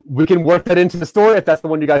 We can work that into the story if that's the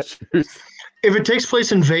one you guys choose. If it takes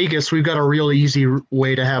place in Vegas, we've got a real easy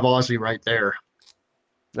way to have Ozzy right there.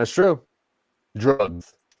 That's true.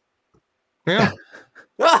 Drugs. Yeah.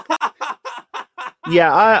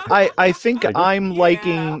 Yeah, I think I'm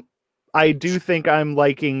liking. I do think I'm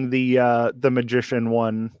liking the magician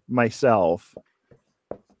one myself.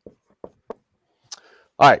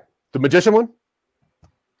 All right, the magician one.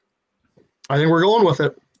 I think we're going with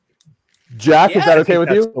it. Jack, is that okay with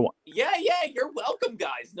you? Yeah, you're welcome,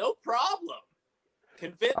 guys. No problem.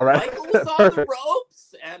 Convinced All right. Michael was on the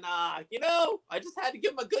ropes, and you know, I just had to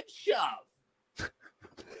give him a good shove.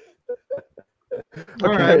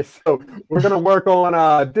 Okay, so we're gonna work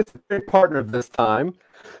on disappearing partner this time.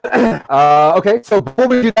 Okay, so before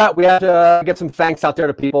we do that, we have to get some thanks out there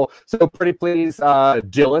to people. So pretty please,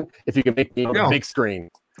 Dylan, if you can make me on the big screen.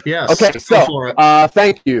 Yes. Okay, so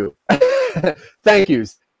thank you. Thank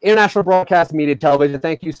yous. International Broadcast Media Television,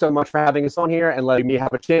 thank you so much for having us on here and letting me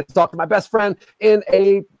have a chance to talk to my best friend in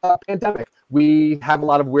a pandemic. We have a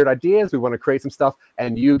lot of weird ideas. We want to create some stuff,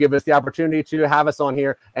 and you give us the opportunity to have us on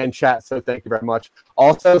here and chat. So thank you very much.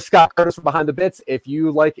 Also, Scott Curtis from Behind the Bits. If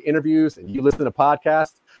you like interviews and you listen to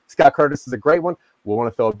podcasts, Scott Curtis is a great one. We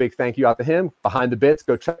want to throw a big thank you out to him. Behind the Bits,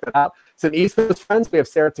 go check it out. Some East Coast friends, we have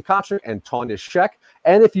Sarah Tkachuk and Tanya Sheck.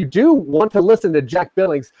 And if you do want to listen to Jack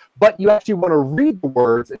Billings, but you actually want to read the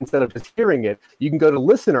words instead of just hearing it, you can go to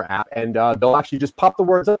Listener app, and they'll actually just pop the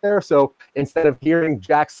words up there. So instead of hearing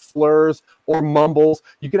Jack's slurs or mumbles,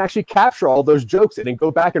 you can actually capture all those jokes and then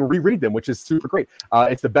go back and reread them, which is super great.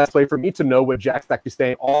 It's the best way for me to know what Jack's actually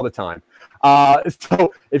saying all the time.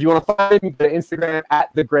 So if you want to find me, go to Instagram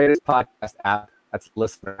at The Greatest Podcast app. That's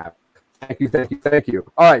Listener app. Thank you, thank you, thank you.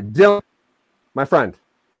 All right, Dylan, my friend.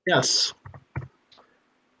 Yes.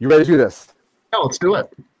 You ready to do this? Yeah, let's do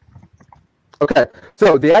it. Okay,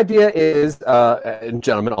 so the idea is, and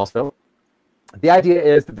gentlemen also, the idea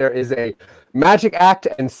is that there is a magic act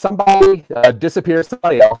and somebody disappears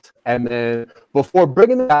somebody else, and then before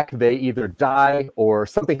bringing them back, they either die or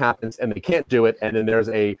something happens and they can't do it, and then there's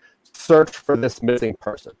a search for this missing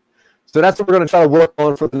person. So that's what we're going to try to work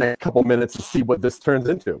on for the next couple minutes to see what this turns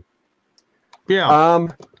into. Yeah.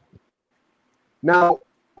 Now,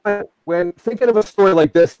 when thinking of a story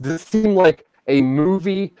like this, does it seem like a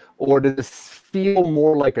movie, or does this feel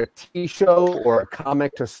more like a TV show or a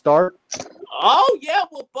comic to start? Oh yeah,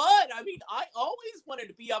 well, Bud, I mean, I always wanted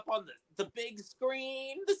to be up on the big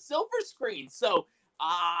screen, the silver screen. So,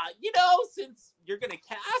 you know, since you're gonna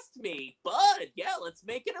cast me, Bud, yeah, let's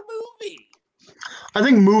make it a movie. I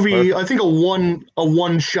think movie. Perfect. I think a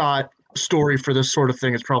one shot story for this sort of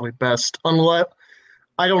thing is probably best. Unless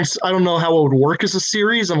I don't know how it would work as a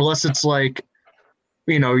series unless it's like,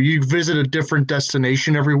 you know, you visit a different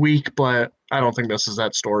destination every week. But I don't think this is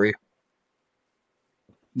that story.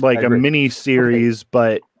 Like a mini series,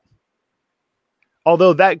 but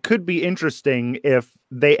although that could be interesting if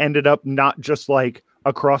they ended up not just like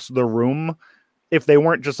across the room, if they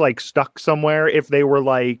weren't just like stuck somewhere, if they were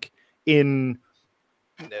like in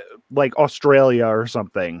like Australia or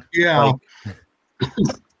something. Yeah. Like,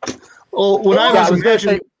 well, when I was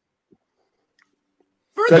imagining,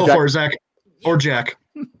 go for it, Zach or Jack.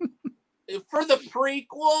 For the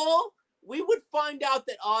prequel, we would find out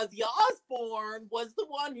that Ozzy Osbourne was the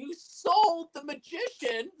one who sold the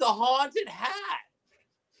magician the haunted hat.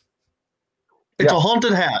 It's a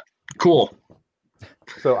haunted hat. Cool.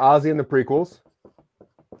 So Ozzy in the prequels.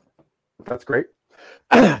 That's great.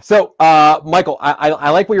 So, Michael, I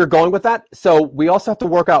like where you're going with that. So we also have to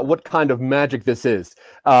work out what kind of magic this is.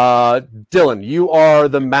 Dylan, you are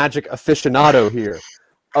the magic aficionado here.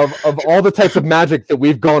 Of all the types of magic that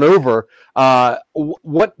we've gone over,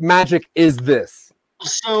 what magic is this?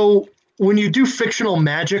 So when you do fictional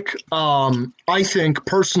magic, I think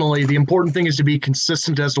personally the important thing is to be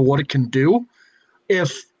consistent as to what it can do.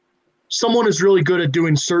 If someone is really good at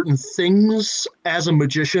doing certain things as a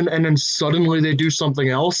magician and then suddenly they do something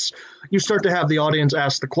else, you start to have the audience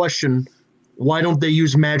ask the question, why don't they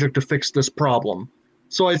use magic to fix this problem?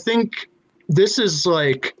 So I think this is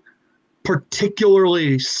like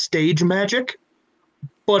particularly stage magic,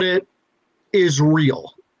 but it is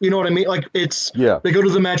real. You know what I mean? Like they go to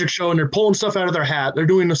the magic show and they're pulling stuff out of their hat. They're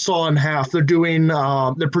doing a saw in half. They're doing,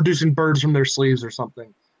 they're producing birds from their sleeves or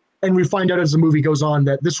something. And we find out as the movie goes on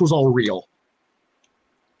that this was all real.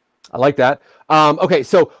 I like that. Okay,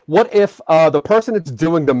 so what if the person that's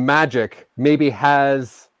doing the magic maybe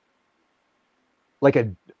has like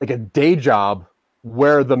a day job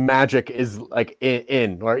where the magic is like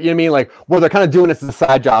in, or you know what I mean, like where they're kind of doing this as a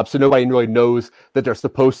side job, so nobody really knows that they're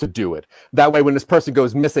supposed to do it. That way, when this person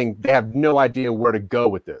goes missing, they have no idea where to go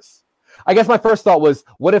with this. I guess my first thought was,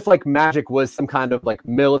 what if like magic was some kind of like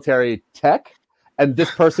military tech, and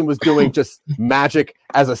this person was doing just magic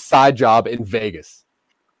as a side job in Vegas?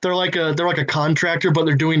 They're like a contractor, but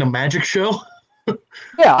they're doing a magic show.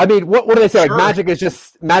 Yeah, I mean, what do they say? Sure. Like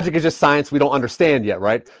magic is just science we don't understand yet,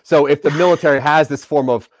 right? So if the military has this form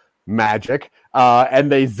of magic,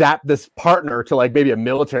 and they zap this partner to like maybe a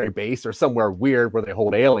military base or somewhere weird where they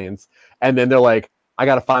hold aliens, and then they're like, I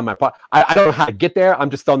got to find my part. I don't know how to get there. I'm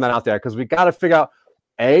just throwing that out there because we got to figure out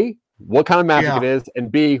A, what kind of magic it is,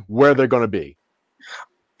 and B, where they're going to be.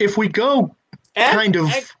 if we go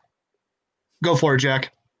go for it,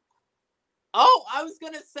 Jack. Oh, I was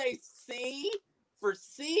gonna say C. For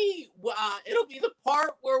C, it'll be the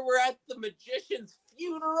part where we're at the magician's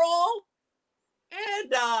funeral.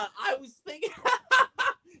 And I was thinking,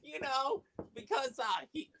 because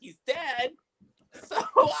he's dead. So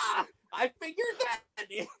I figured that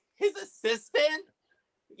his assistant,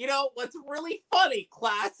 what's really funny,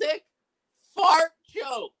 classic fart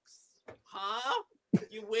jokes. Huh?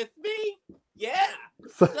 You with me? Yeah.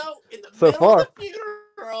 So in the middle of the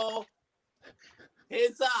funeral,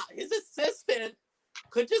 his assistant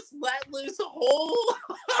could just let loose a whole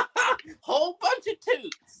bunch of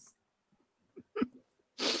toots.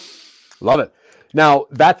 Love it. Now,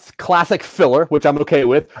 that's classic filler, which I'm okay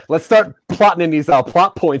with. Let's start plotting in these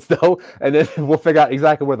plot points, though, and then we'll figure out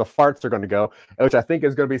exactly where the farts are going to go, which I think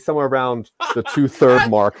is going to be somewhere around the 2/3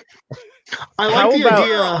 mark. I like the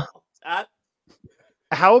idea.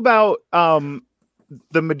 How about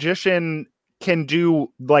the magician can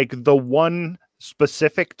do, like, the one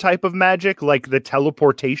specific type of magic, like the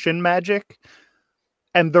teleportation magic,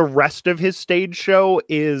 and the rest of his stage show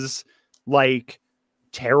is, like,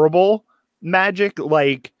 terrible magic,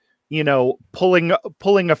 like, pulling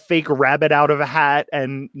a fake rabbit out of a hat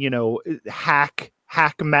and, hack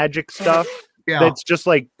magic stuff. Yeah. That's just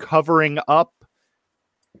like covering up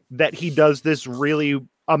that he does this really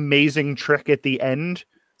amazing trick at the end,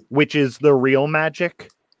 which is the real magic.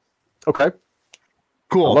 Okay.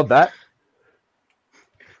 Cool. I love that.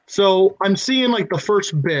 So I'm seeing like the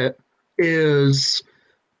first bit is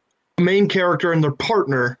the main character and their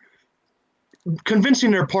partner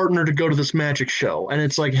convincing their partner to go to this magic show. And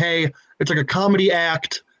it's like, hey, it's like a comedy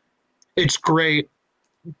act. It's great.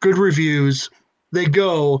 Good reviews. They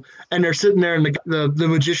go and they're sitting there and the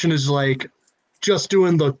magician is like just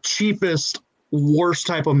doing the cheapest, worst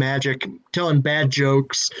type of magic, telling bad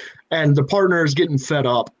jokes, and the partner is getting fed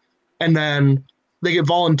up. And then they get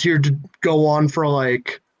volunteered to go on for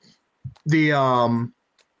like the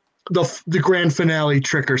grand finale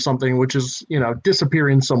trick or something, which is,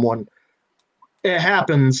 disappearing someone. It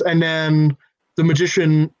happens, and then the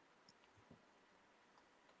magician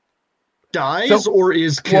dies or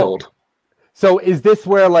is killed. Well, so is this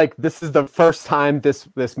where, like, this is the first time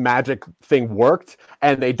this magic thing worked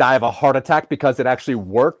and they die of a heart attack because it actually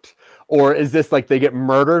worked? Or is this like they get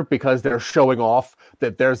murdered because they're showing off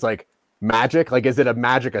that there's like magic? Like, is it a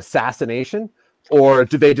magic assassination? Or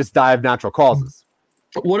do they just die of natural causes?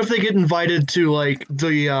 What if they get invited to like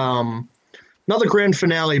the not the grand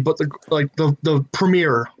finale, but the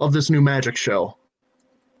premiere of this new magic show?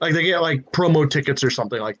 Like they get like promo tickets or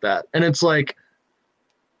something like that, and it's like,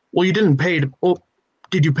 well, you didn't pay to. Well,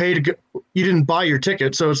 did you pay to go? You didn't buy your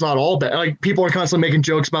ticket, so it's not all bad. Like people are constantly making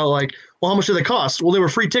jokes about like, well, how much did they cost? Well, they were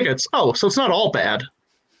free tickets. Oh, so it's not all bad.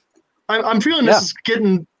 I'm feeling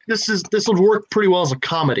this would work pretty well as a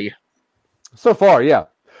comedy. So far, yeah.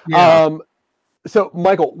 So,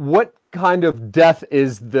 Michael, what kind of death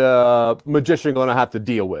is the magician going to have to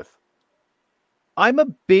deal with? I'm a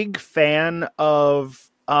big fan of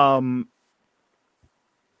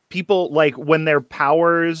people, like, when their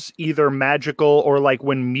powers, either magical or like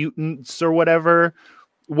when mutants or whatever,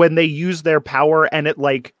 when they use their power and it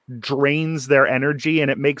like drains their energy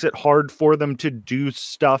and it makes it hard for them to do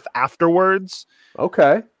stuff afterwards.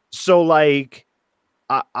 Okay. So like,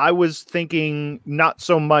 I was thinking not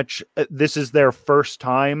so much this is their first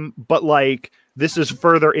time, but like this is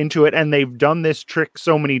further into it and they've done this trick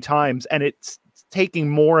so many times and it's taking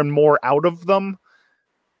more and more out of them.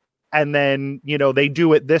 And then, they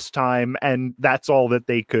do it this time and that's all that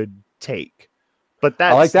they could take. But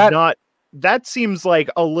that's like that. That seems like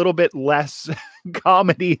a little bit less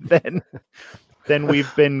comedy than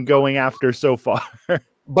we've been going after so far.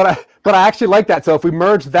 But I actually like that. So if we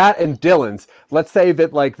merge that and Dylan's, let's say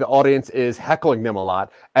that like the audience is heckling them a lot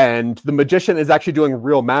and the magician is actually doing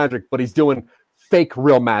real magic, but he's doing fake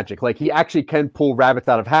real magic. Like he actually can pull rabbits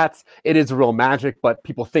out of hats. It is real magic, but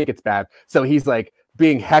people think it's bad. So he's like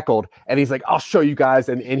being heckled and he's like, I'll show you guys.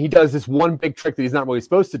 And he does this one big trick that he's not really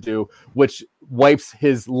supposed to do, which wipes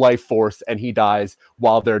his life force and he dies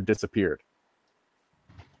while they're disappeared.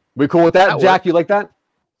 We cool with that? Jack, you like that?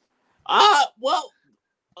 Well,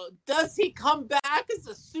 does he come back as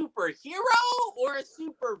a superhero or a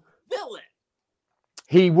super villain?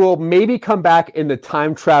 He will maybe come back in the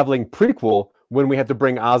time traveling prequel when we have to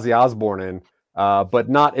bring Ozzy Osbourne in, but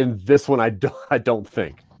not in this one. I don't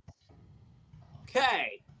think.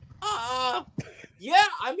 Okay. Yeah.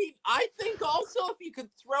 I mean, I think also if you could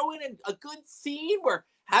throw in a good scene where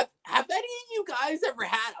have any of you guys ever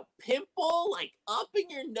had a pimple like up in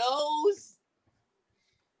your nose?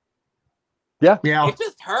 Yeah. It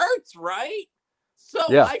just hurts, right? So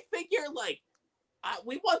Yeah. I figure, like,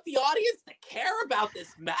 we want the audience to care about this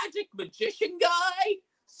magic magician guy.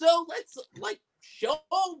 So let's, like, show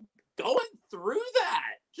going through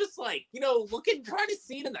that. Just, like, you know, trying to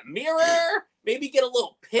see it in the mirror. Maybe get a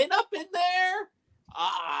little pin up in there.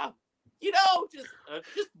 You know,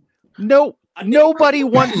 just No, nobody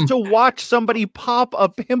wants to watch somebody pop a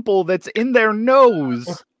pimple that's in their nose.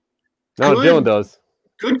 No, Good. Dylan does.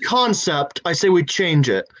 Good concept. I say we change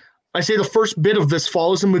it. I say the first bit of this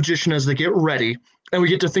follows a magician as they get ready, and we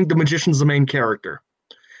get to think the magician's the main character.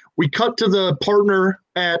 We cut to the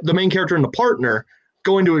main character and the partner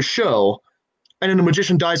going to a show, and then the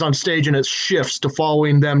magician dies on stage, and it shifts to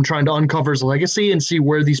following them trying to uncover his legacy and see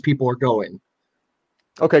where these people are going.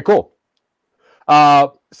 Okay, cool.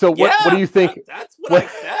 So what do you think? That's what I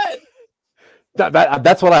said.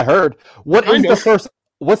 That's what I heard. What's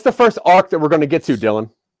the first arc that we're going to get to, Dylan?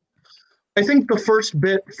 I think the first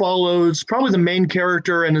bit follows probably the main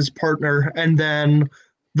character and his partner, and then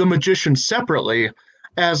the magician separately.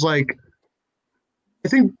 As like, I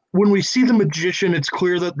think when we see the magician, it's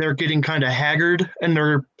clear that they're getting kind of haggard, and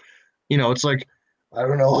they're, you know, it's like, I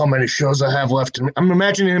don't know how many shows I have left. I'm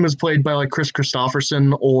imagining him as played by like Chris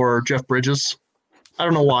Christopherson or Jeff Bridges. I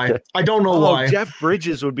don't know why. I don't know why. Jeff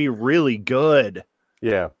Bridges would be really good.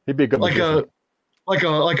 Yeah, he'd be a good magician. like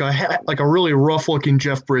a really rough looking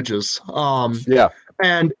Jeff Bridges. Yeah.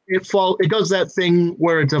 And it does that thing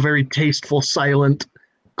where it's a very tasteful, silent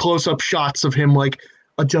close up shots of him like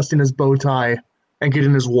adjusting his bow tie and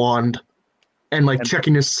getting his wand and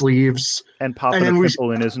checking his sleeves and popping a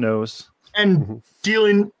pimple in his nose and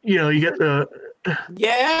dealing. You know, you get the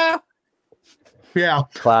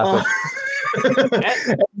classic.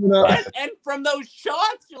 And from those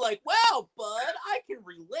shots, you're like, wow, bud, I can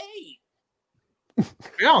relate.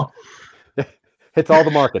 Yeah. Hits all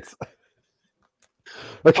the markets.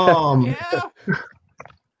 Okay. Yeah.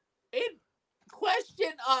 In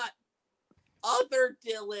question, other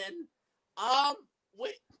Dylan, are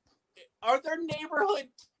there neighborhood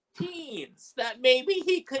teens that maybe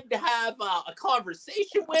he could have a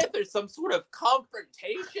conversation with or some sort of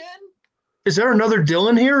confrontation? Is there another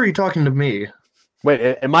Dylan here, or are you talking to me?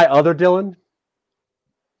 Wait, am I other Dylan?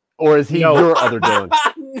 Or is he your other Dylan?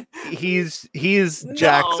 He's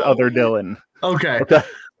Jack's other Dylan. Okay.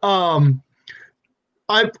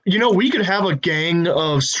 We could have a gang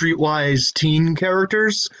of Streetwise teen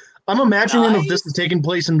characters. I'm imagining if this is taking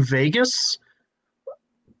place in Vegas.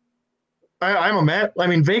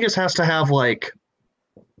 Vegas has to have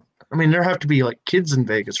there have to be kids in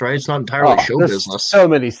Vegas, right? It's not entirely show business.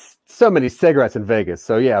 So many cigarettes in Vegas.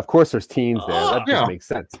 So yeah, of course there's teens there. That just makes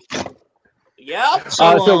sense. Yep.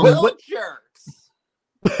 So jerks.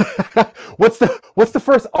 What's the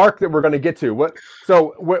first arc that we're going to get to? We're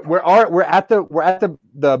at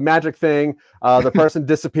the magic thing. The person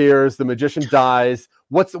disappears. The magician dies.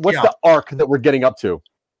 What's the arc that we're getting up to?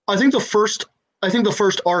 I think the first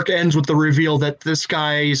arc ends with the reveal that this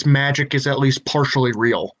guy's magic is at least partially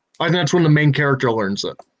real. I think that's when the main character learns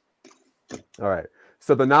it. All right.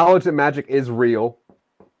 So the knowledge that magic is real,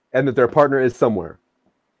 and that their partner is somewhere.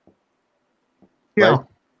 Yeah. Right?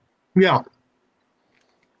 Yeah.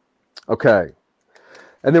 Okay.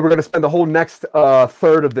 And then we're going to spend the whole next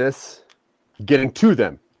third of this getting to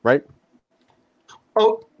them, right?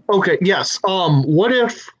 Oh, okay. Yes. What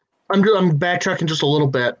if I'm backtracking just a little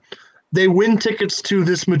bit? They win tickets to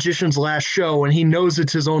this magician's last show, and he knows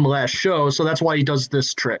it's his own last show, so that's why he does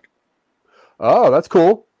this trick. Oh, that's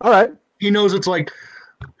cool. All right. He knows it's like,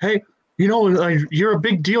 hey, you're a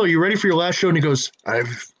big deal. You ready for your last show? And he goes,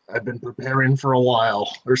 I've been preparing for a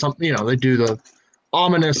while, or something. They do the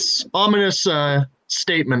ominous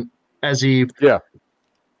statement as he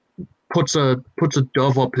puts a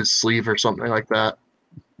dove up his sleeve or something like that.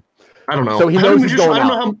 I don't know. So he knows he's going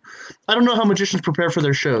out. I don't know how magicians prepare for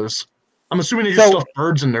their shows. I'm assuming they just stuff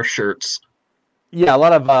birds in their shirts. Yeah, a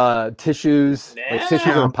lot of tissues, tissues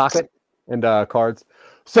in a pocket, and cards.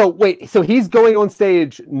 So wait, so he's going on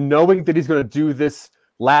stage knowing that he's going to do this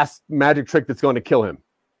last magic trick that's going to kill him.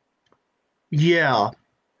 Yeah.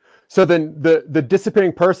 So then the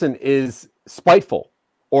disappearing person is spiteful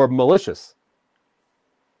or malicious.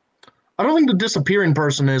 I don't think the disappearing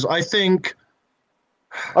person is. I think.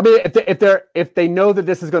 I mean, if they know that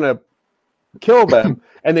this is going to kill them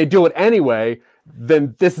and they do it anyway,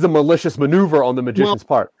 then this is a malicious maneuver on the magician's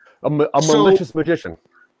part. A malicious magician.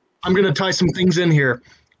 I'm going to tie some things in here.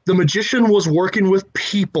 The magician was working with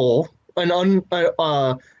people and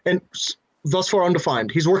thus far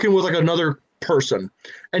undefined. He's working with another person.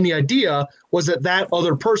 And the idea was that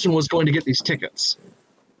other person was going to get these tickets.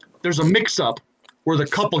 There's a mix-up, where the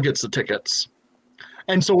couple gets the tickets.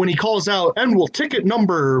 And so when he calls out, and will ticket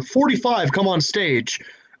number 45 come on stage?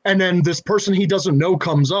 And then this person he doesn't know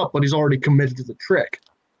comes up, but he's already committed to the trick.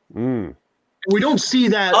 Mm. We don't see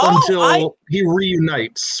that until he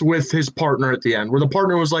reunites with his partner at the end, where the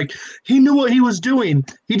partner was like, he knew what he was doing.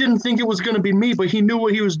 He didn't think it was going to be me, but he knew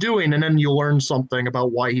what he was doing. And then you learn something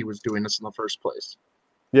about why he was doing this in the first place.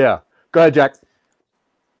 Yeah. Go ahead, Jack.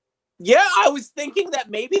 Yeah, I was thinking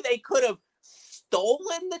that maybe they could have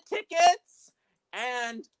stolen the tickets,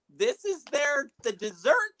 and this is the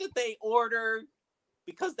dessert that they ordered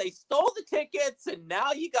because they stole the tickets, and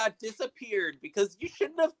now you got disappeared because you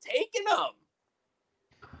shouldn't have taken them.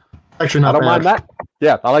 Actually, not I don't mind that.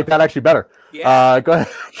 Yeah, I like that actually better. Yeah. Go ahead.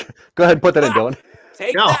 Go ahead and put that in, Dylan.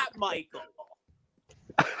 Take that, Michael.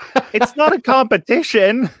 It's not a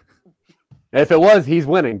competition. If it was, he's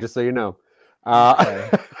winning, just so you know.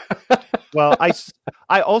 Well,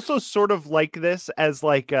 I also sort of like this as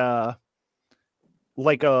like a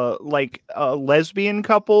lesbian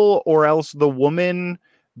couple, or else the woman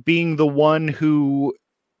being the one who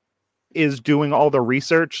is doing all the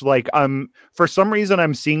research. Like for some reason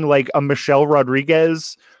I'm seeing like a Michelle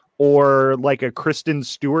Rodriguez or like a Kristen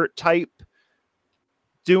Stewart type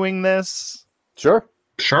doing this. Sure.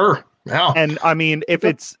 Yeah. And I mean, if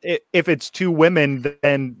it's two women,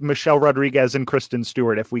 then Michelle Rodriguez and Kristen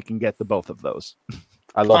Stewart, if we can get the both of those.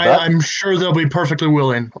 I love that. I'm sure they'll be perfectly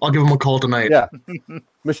willing. I'll give them a call tonight. Yeah.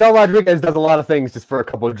 Michelle Rodriguez does a lot of things just for a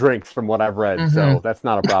couple of drinks from what I've read, so that's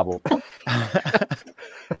not a problem.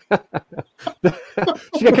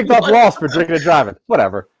 She got kicked off Lost for drinking and driving.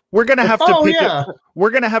 Whatever. We're gonna have to we're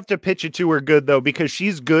gonna have to pitch it to her good though, because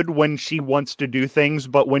she's good when she wants to do things,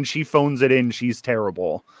 but when she phones it in, she's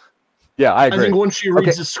terrible. Yeah, I agree. I think once she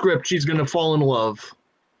reads the script, she's gonna fall in love.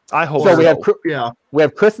 I hope so. So. We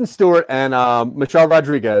have Kristen Stewart and Michelle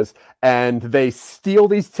Rodriguez, and they steal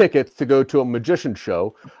these tickets to go to a magician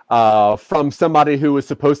show from somebody who was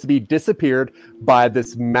supposed to be disappeared by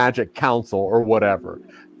this magic council or whatever.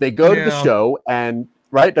 They go to the show, and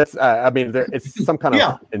right, that's it's some kind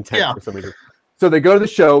of intent for some reason. So they go to the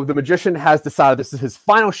show. The magician has decided this is his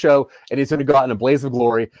final show, and he's going to go out in a blaze of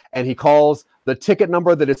glory. And he calls the ticket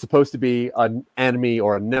number that is supposed to be an enemy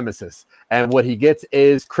or a nemesis. And what he gets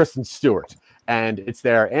is Kristen Stewart. And it's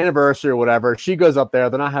their anniversary or whatever. She goes up there.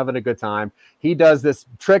 They're not having a good time. He does this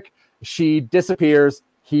trick. She disappears.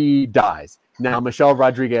 He dies. Now Michelle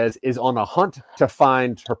Rodriguez is on a hunt to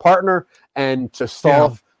find her partner and to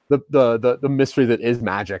solve the mystery that is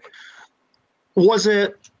magic. Was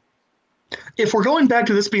it... If we're going back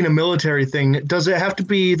to this being a military thing, does it have to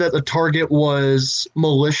be that the target was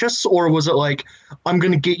malicious, or was it like, I'm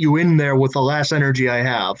going to get you in there with the last energy I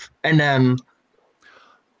have, and then?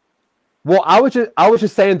 Well, I was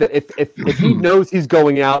just saying that if he knows he's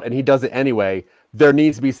going out and he does it anyway, there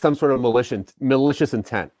needs to be some sort of malicious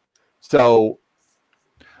intent. So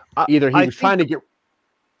either he was trying to get.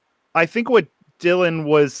 I think what Dylan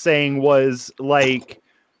was saying was like,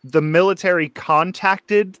 the military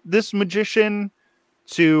contacted this magician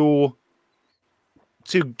to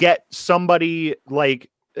get somebody like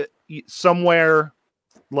somewhere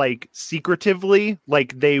like secretively,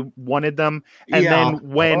 like they wanted them. And then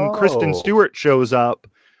when Kristen Stewart shows up,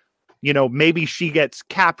 maybe she gets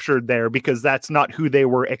captured there because that's not who they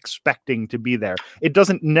were expecting to be there. It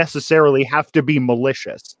doesn't necessarily have to be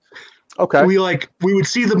malicious. Okay. We would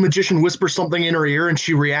see the magician whisper something in her ear and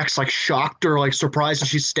she reacts like shocked or like surprised and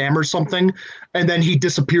she stammers something, and then he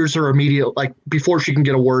disappears her immediately, like before she can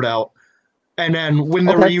get a word out. And then when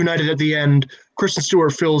they're reunited at the end, Kristen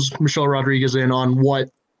Stewart fills Michelle Rodriguez in on what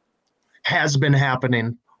has been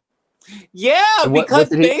happening. Yeah, because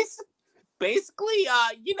basically,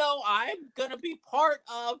 I'm gonna be part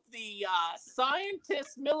of the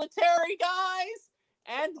scientist military guys.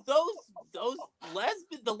 And the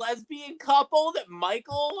lesbian couple that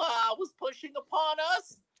Michael was pushing upon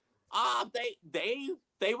us,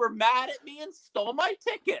 they were mad at me and stole my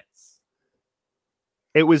tickets.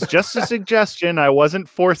 It was just a suggestion. I wasn't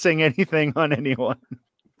forcing anything on anyone.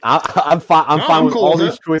 I'm fine with all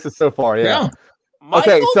these choices so far. Yeah.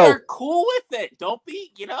 Michael, they're cool with it. Don't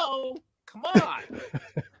be, come on.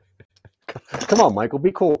 Come on, Michael,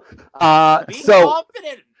 be cool. Be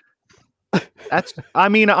confident.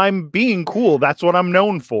 I'm being cool. That's what I'm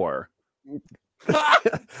known for.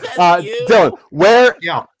 Dylan,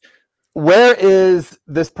 where is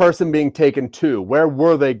this person being taken to? Where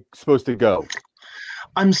were they supposed to go?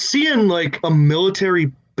 I'm seeing like a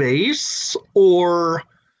military base, or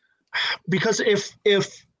because if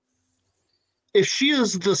she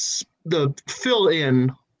is the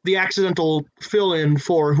fill-in, the accidental fill-in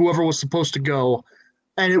for whoever was supposed to go,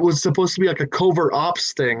 and it was supposed to be like a covert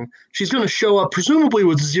ops thing, she's going to show up presumably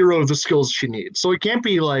with zero of the skills she needs. So it can't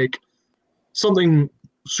be like something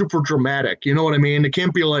super dramatic. You know what I mean? It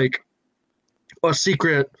can't be like a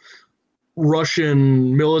secret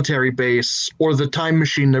Russian military base or the time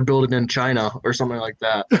machine they're building in China or something like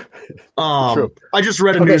that. True. I just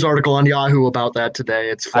read a news article on Yahoo about that today.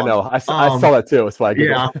 It's fun. I know. I saw that too. That's why I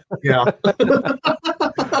yeah.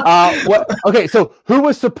 Okay, so who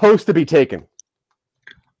was supposed to be taken?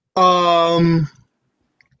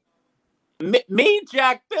 Me,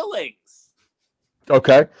 Jack Billings.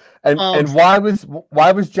 Okay, and why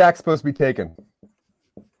was Jack supposed to be taken?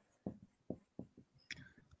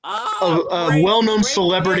 A well-known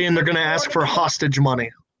celebrity, and they're going to ask for hostage money.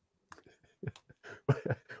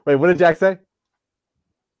 Wait, what did Jack say?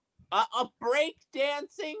 A break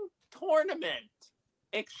dancing tournament.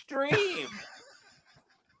 Extreme.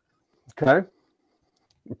 Okay.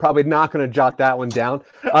 I'm probably not going to jot that one down.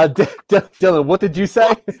 Dylan, what did you say?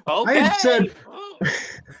 Okay. I had said,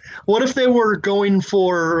 what if they were going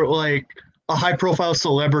for like a high-profile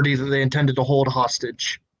celebrity that they intended to hold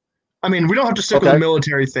hostage? I mean, we don't have to stick with the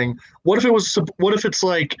military thing. What if it was? What if it's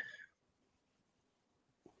like?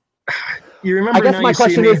 You remember? I guess my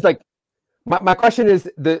question is like, my question is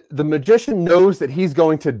the magician knows that he's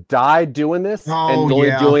going to die doing this and only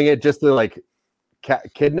doing it just to like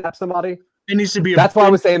kidnap somebody. It needs to be. That's why I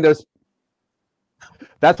was saying there's.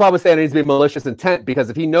 That's why I was saying it needs to be malicious intent, because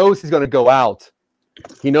if he knows he's going to go out,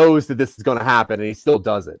 he knows that this is going to happen, and he still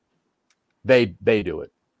does it. They do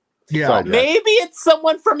it. Yeah, sorry, maybe it's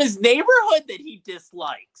someone from his neighborhood that he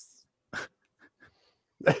dislikes.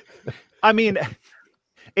 I mean,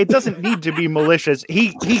 it doesn't need to be malicious.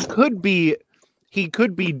 He could be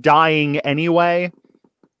dying anyway,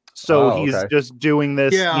 so he's just doing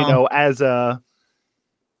this, as a.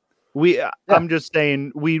 I'm just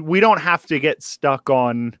saying we don't have to get stuck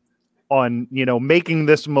on making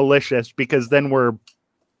this malicious, because then we're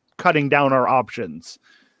cutting down our options.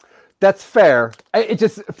 That's fair. It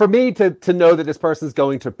just, for me to know that this person's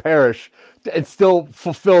going to perish and still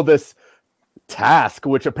fulfill this task,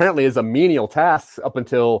 which apparently is a menial task up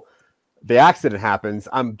until the accident happens.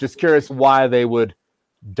 I'm just curious why they would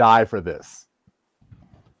die for this.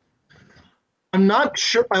 I'm not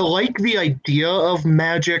sure. I like the idea of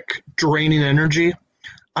magic draining energy.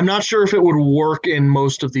 I'm not sure if it would work in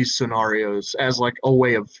most of these scenarios as like a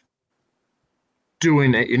way of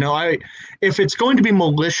doing it. If it's going to be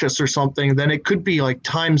malicious or something, then it could be like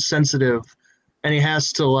time sensitive, and he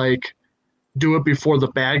has to like do it before the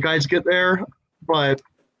bad guys get there. But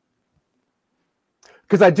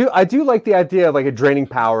because I do like the idea of like a draining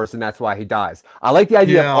powers, and that's why he dies. I like the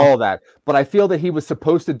idea of all of that, but I feel that he was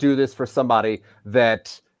supposed to do this for somebody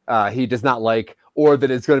that he does not like, or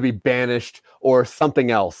that is going to be banished, or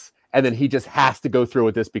something else, and then he just has to go through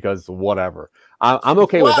with this because whatever. I'm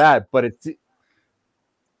okay with that, but it's.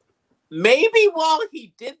 Maybe while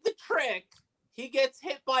he did the trick, he gets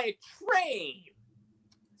hit by a train.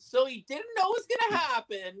 So he didn't know it was going to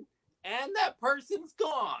happen, and that person's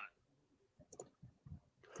gone.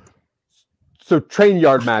 So train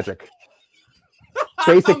yard magic.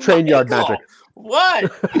 Basic train yard magic.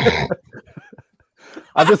 What?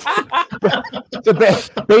 I'm just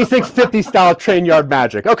basic 50 style train yard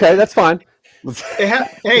magic. Okay, that's fine.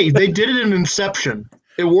 Hey, they did it in Inception.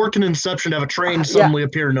 It worked in Inception to have a train suddenly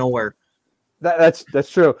appear nowhere. That's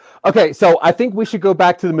true. Okay, so I think we should go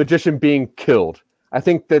back to the magician being killed. I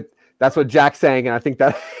think that's what Jack's saying, and I think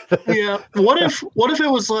that. Yeah. What if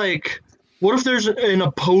it was like? What if there's an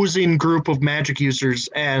opposing group of magic users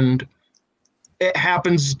and it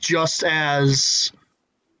happens just as?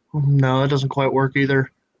 No, that doesn't quite work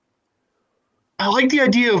either. I like the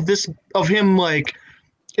idea of him like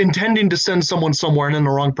intending to send someone somewhere, and then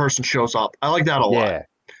the wrong person shows up. I like that a lot.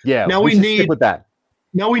 Yeah. Now we need stick with that.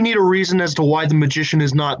 Now we need a reason as to why the magician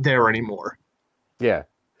is not there anymore. Yeah.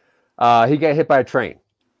 He got hit by a train.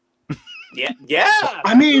 Yeah.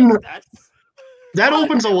 I mean, that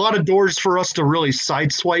opens a lot of doors for us to really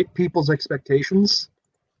sideswipe people's expectations.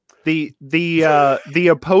 The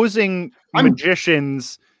opposing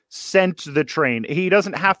magicians sent the train. He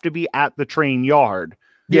doesn't have to be at the train yard.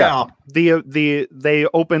 Yeah. They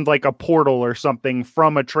opened like a portal or something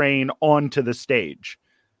from a train onto the stage.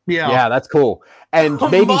 Yeah, that's cool. And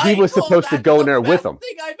maybe Michael, he was supposed to go in there with them.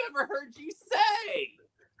 Thing I've ever heard you say.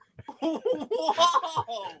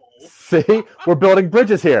 Whoa! See, we're building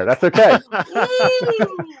bridges here. That's okay.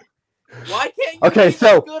 Why can't you be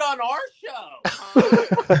so good on our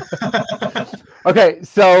show? Okay,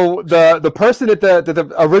 so the person that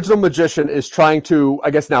the original magician is trying to, I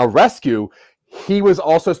guess now, rescue, he was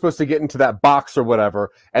also supposed to get into that box or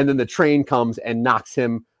whatever, and then the train comes and knocks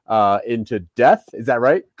him into death. Is that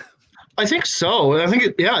right? I think so. I think I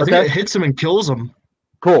think Okay. it hits him and kills him.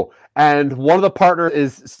 Cool. And one of the partners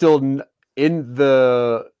is still in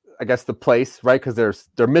the, I guess, the place, right? Because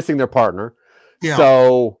they're missing their partner. Yeah.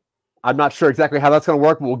 So I'm not sure exactly how that's going to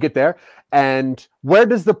work, but we'll get there. And where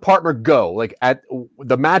does the partner go? Like at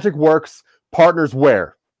the magic works, partners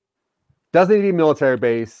where? Doesn't need to be military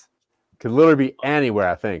base. Could literally be anywhere,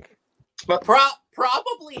 I think.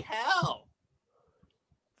 Probably hell.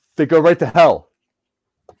 They go right to hell.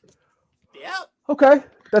 Yep. Okay.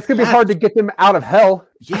 That's going to be hard to get them out of hell.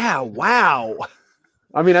 Yeah, wow.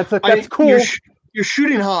 I mean, that's cool. You're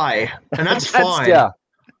shooting high, and that's fine. Yeah.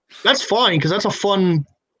 That's fine, because that's a fun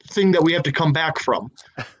thing that we have to come back from.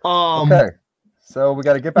 Okay. So we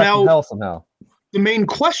got to get back now- to hell somehow. The main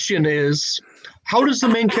question is, how does the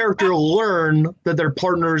main character learn that their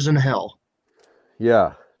partner's in hell?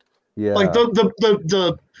 Yeah. Yeah. Like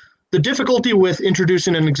the difficulty with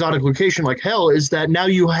introducing an exotic location like hell is that now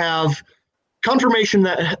you have confirmation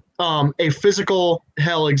that a physical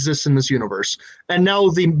hell exists in this universe, and now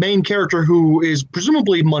the main character, who is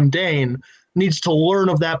presumably mundane, needs to learn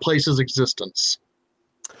of that place's existence.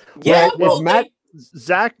 Yeah, Well, Matt-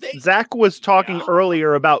 Zach was talking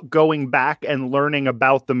earlier about going back and learning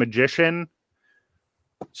about the magician.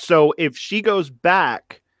 So if she goes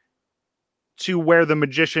back to where the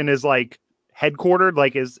magician is like headquartered,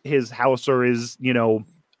 like his house or his,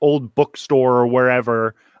 old bookstore or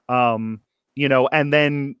wherever, and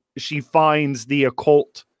then she finds the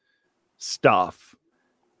occult stuff.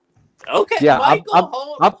 Okay, Yeah,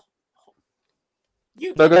 Michael, you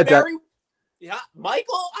No, go did ahead, Jack. Yeah,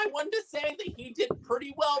 Michael, I wanted to say that he did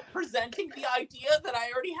pretty well presenting the idea that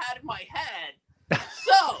I already had in my head.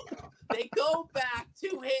 So, they go back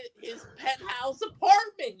to his penthouse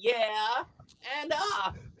apartment, yeah, and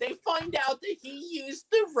they find out that he used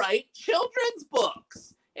the right children's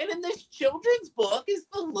books. And in this children's book is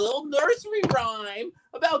the little nursery rhyme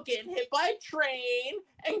about getting hit by a train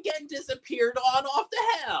and getting disappeared on off to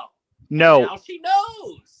hell. No, Now she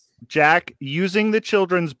knows. Jack, using the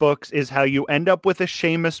children's books is how you end up with a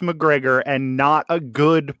Seamus McGregor and not a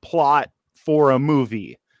good plot for a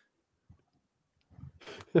movie.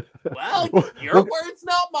 Well, your words,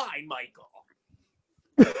 not mine, Michael.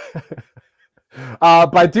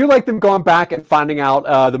 But I do like them going back and finding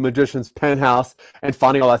out the magician's penthouse and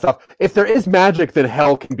finding all that stuff. If there is magic, then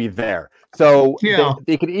hell can be there. So Yeah.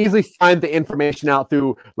 they could easily find the information out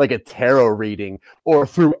through like a tarot reading or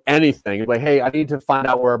through anything. Like, hey, I need to find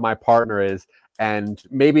out where my partner is. And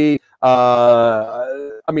maybe,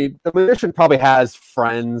 the magician probably has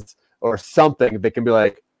friends or something that can be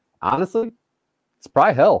like, honestly, it's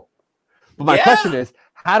probably hell. But my question is,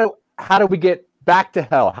 how do we get back to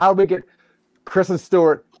hell? How do we get Kristen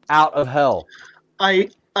Stewart out of hell? I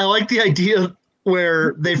like the idea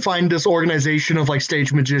where they find this organization of like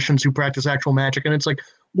stage magicians who practice actual magic, and it's like,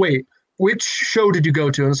 wait, which show did you go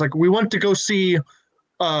to? And it's like, we went to go see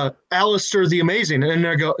Alistair the Amazing, and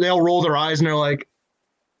they'll roll their eyes and they're like,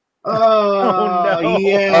 Oh, no.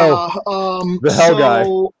 yeah, the hell guy.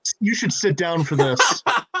 You should sit down for this.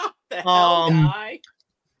 The hell guy.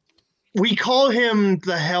 We call him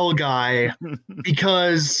the Hell Guy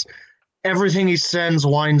because everything he sends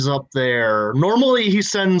winds up there. Normally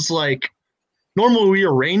we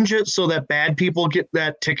arrange it so that bad people get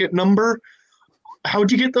that ticket number.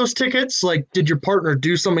 How'd you get those tickets? Like, did your partner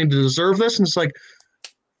do something to deserve this? And it's like,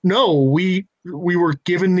 no, we were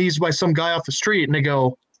given these by some guy off the street. And they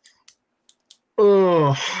go,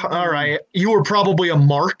 oh, all right. You were probably a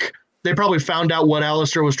mark. They probably found out what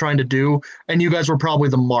Alistair was trying to do, and you guys were probably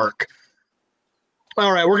the mark.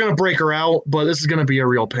 All right, we're going to break her out, but this is going to be a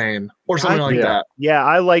real pain. Or something like that. Yeah,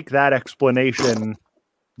 I like that explanation.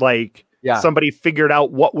 Like, somebody figured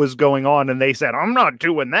out what was going on and they said, I'm not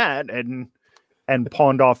doing that, and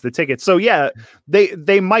pawned off the ticket. So yeah,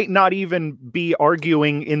 they might not even be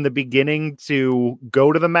arguing in the beginning to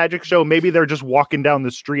go to the magic show. Maybe they're just walking down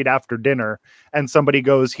the street after dinner and somebody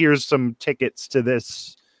goes, here's some tickets to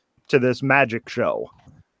this magic show.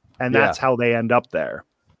 And that's how they end up there.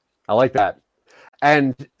 I like that.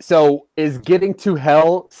 And so is getting to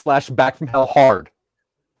hell / back from hell hard?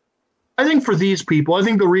 I think for these people, I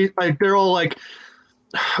think they're all like,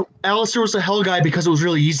 Alistair was a hell guy because it was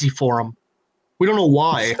really easy for him. We don't know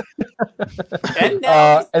why. And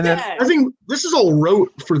now he's and then- dead. I think this is all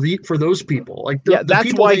rote for those people. Like, That's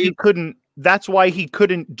people why he couldn't. That's why he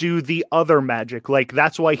couldn't do the other magic. Like,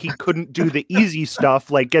 that's why he couldn't do the easy stuff,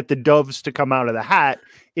 like get the doves to come out of the hat,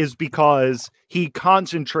 is because he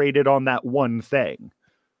concentrated on that one thing.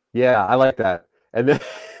 Yeah, I like that. And then,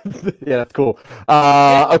 yeah, that's cool.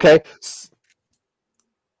 Okay.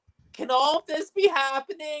 Can all of this be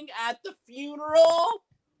happening at the funeral?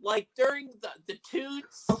 Like during the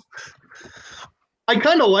toots? I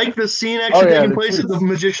kind of like this scene actually Oh, yeah, taking the place at the toots.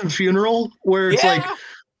 magician's funeral, where it's like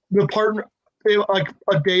the partner, like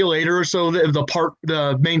a day later or so,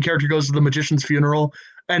 the main character goes to the magician's funeral,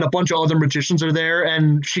 and a bunch of other magicians are there,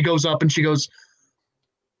 and she goes up and she goes,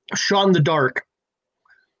 "Shot in the dark.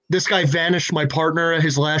 This guy vanished my partner at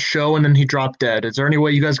his last show, and then he dropped dead. Is there any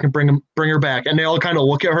way you guys can bring her back?" And they all kind of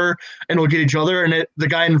look at her and look at each other, and the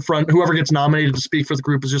guy in front, whoever gets nominated to speak for the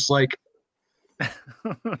group, is just like,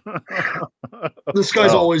 "This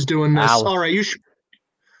guy's always doing this. Ouch. All right, you should.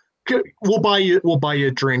 We'll buy you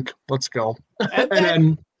a drink. Let's go." And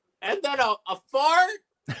then a fart.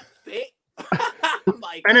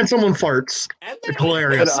 And then someone farts. And It's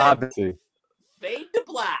hilarious. Obviously. Fade to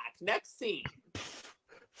black. Next scene.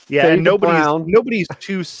 Yeah, Fade and to brown. nobody's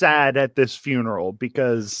too sad at this funeral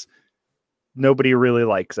because nobody really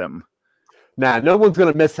likes him. Nah, no one's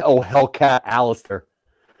gonna miss Hellcat Alistair.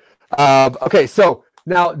 Okay, so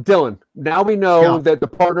now Dylan, now we know that the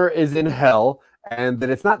partner is in hell and that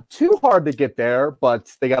it's not too hard to get there,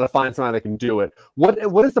 but they got to find somebody that can do it. What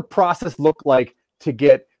does the process look like to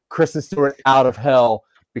get Kristen Stewart out of hell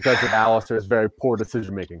because of Alistair's very poor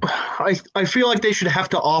decision making? I feel like they should have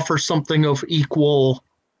to offer something of equal.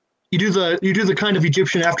 You do the kind of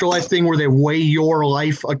Egyptian afterlife thing where they weigh your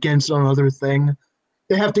life against another thing.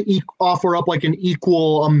 They have to offer up like an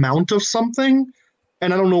equal amount of something,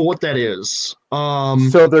 and I don't know what that is.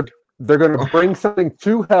 So they're going to bring something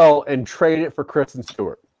to hell and trade it for Kristen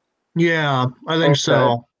Stewart. Yeah, I think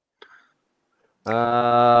so.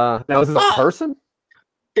 Now is this a person?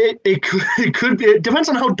 It could be. It depends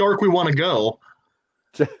on how dark we want to go.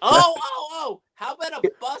 Oh! How about a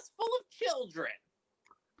bus full of children?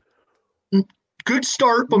 Good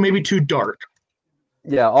start, but maybe too dark.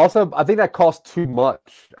 Yeah. Also, I think that costs too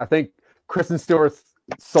much. I think Kristen Stewart's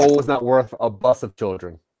soul is not worth a bus of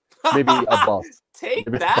children. Maybe a bus. Take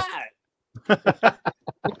that.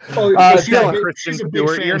 Dylan, she's a big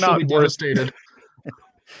fan. You're not devastated.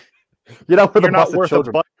 You're not worth You're a not bus worth of a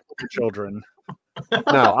children. bus of children.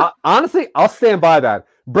 No, honestly, I'll stand by that.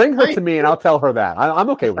 Bring her to me, and I'll tell her that. I'm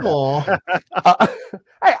okay with that.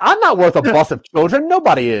 Hey, I'm not worth a bus of children.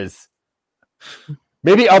 Nobody is.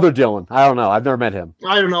 Maybe other Dylan. I don't know. I've never met him.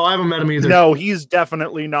 I don't know. I haven't met him either. No, he's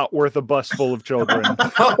definitely not worth a bus full of children.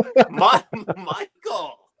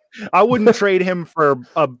 Michael. I wouldn't trade him for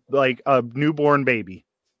a newborn baby.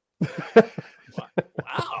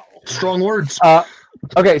 Wow. Strong words.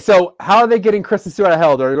 Okay, so how are they getting Kristen Stewart out of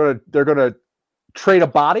hell? They're gonna trade a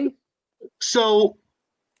body? So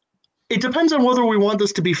it depends on whether we want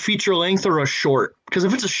this to be feature length or a short. Because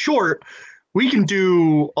if it's a short, we can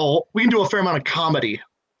do a fair amount of comedy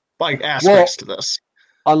aspects to this.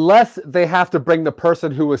 Unless they have to bring the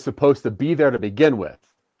person who was supposed to be there to begin with.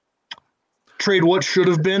 Trade what should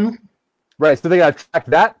have been. Right, so they got to track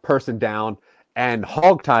that person down and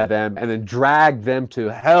hogtie them and then drag them to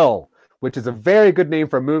hell, which is a very good name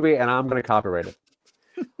for a movie, and I'm going to copyright it.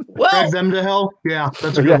 Well, drag them to hell? Yeah,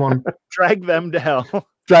 that's a good one. Drag them to hell.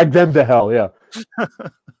 Drag them to hell, yeah.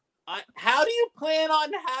 How do you plan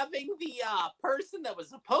on having the person that was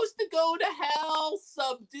supposed to go to hell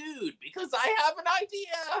subdued? Because I have an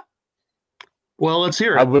idea. Well, let's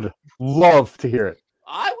hear it. I would love to hear it.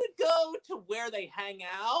 I would go to where they hang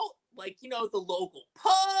out, like, the local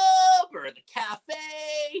pub or the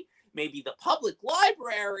cafe, maybe the public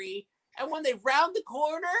library, and when they round the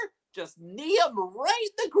corner, just knee them right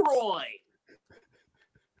in the groin.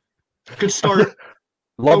 Good start.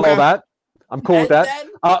 Love all that. I'm cool with that.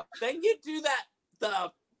 Then you do that,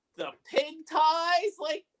 the pig ties,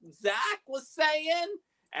 like Zach was saying,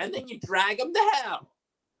 and then you drag them to hell.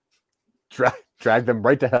 Drag them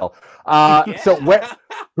right to hell. So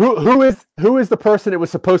who is the person that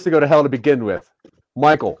was supposed to go to hell to begin with?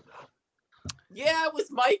 Michael. Yeah, it was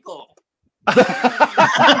Michael.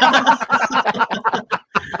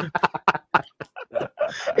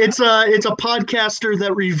 It's a podcaster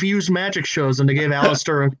that reviews magic shows, and they gave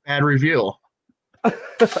Alistair a bad review.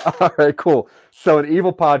 All right, cool. So an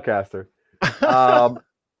evil podcaster. And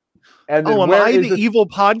then am I the evil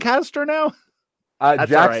podcaster now?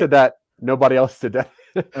 Jack said that. Nobody else did that.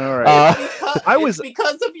 All right. It's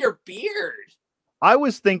because of your beard. I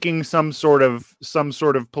was thinking some sort of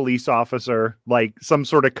police officer, like some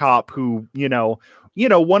sort of cop who,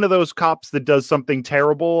 one of those cops that does something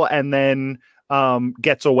terrible and then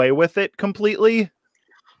gets away with it completely.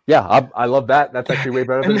 Yeah, I love that. That's actually way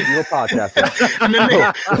better than real podcasting. And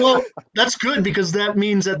then well, that's good because that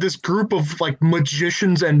means that this group of like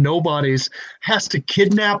magicians and nobodies has to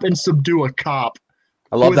kidnap and subdue a cop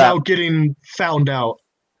without getting found out.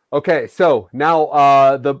 Okay, so now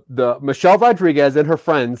the Michelle Rodriguez and her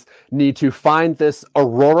friends need to find this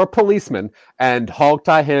Aurora policeman and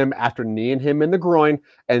hogtie him after kneeing him in the groin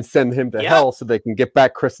and send him to hell so they can get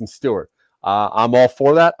back Kristen Stewart. I'm all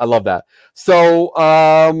for that. I love that. So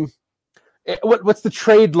what's the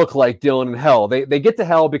trade look like dealing in hell? They get to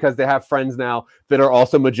hell because they have friends now that are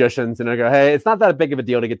also magicians, and they go, hey, it's not that big of a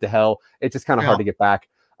deal to get to hell. It's just kind of hard to get back.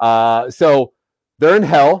 So they're in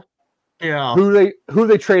hell. Yeah. Who are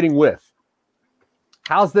they trading with?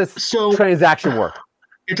 How's this transaction work?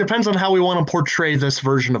 It depends on how we want to portray this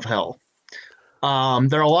version of hell.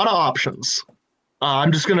 There are a lot of options.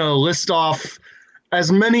 I'm just going to list off as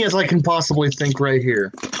many as I can possibly think right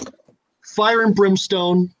here. Fire and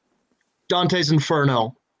Brimstone, Dante's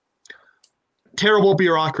Inferno, terrible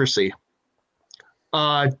bureaucracy,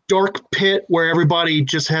 dark pit where everybody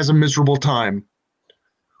just has a miserable time,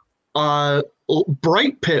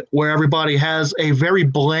 bright pit where everybody has a very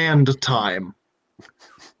bland time,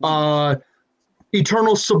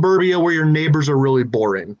 eternal suburbia where your neighbors are really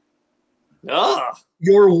boring,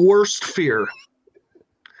 your worst fear.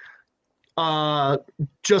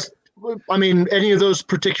 Any of those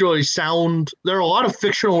particularly sound. There are a lot of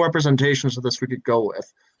fictional representations of this we could go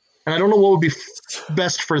with, and I don't know what would be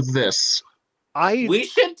best for this. We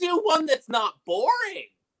should do one that's not boring.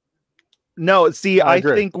 No, see, I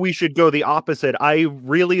think we should go the opposite. I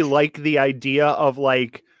really like the idea of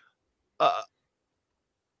I'm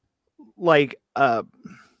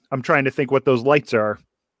trying to think what those lights are.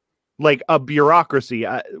 Like a bureaucracy.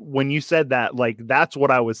 When you said that, that's what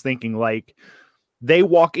I was thinking. Like, they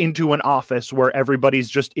walk into an office where everybody's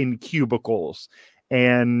just in cubicles,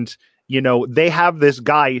 and they have this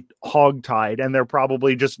guy hogtied, and they're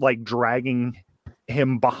probably just dragging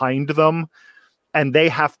him behind them, and they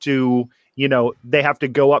have to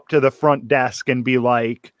go up to the front desk and be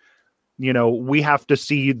like, we have to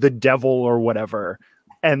see the devil or whatever,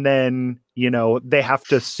 and then they have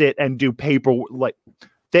to sit and do paper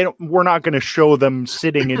we're not going to show them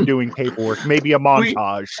sitting and doing paperwork. Maybe a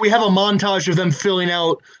montage. We have a montage of them filling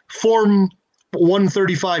out Form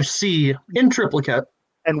 135C in triplicate.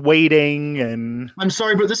 And waiting and... I'm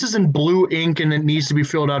sorry, but this is in blue ink and it needs to be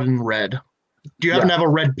filled out in red. Do you happen to have a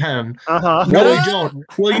red pen? Uh-huh. No, we don't.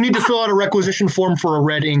 Well, you need to fill out a requisition form for a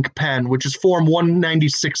red ink pen, which is Form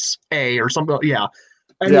 196A or something. Yeah.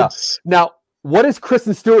 And Now, what is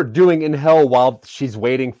Kristen Stewart doing in hell while she's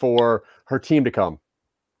waiting for her team to come?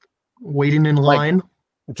 Waiting in line.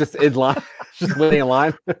 Just in line. Just waiting in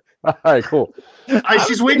line. All right, cool.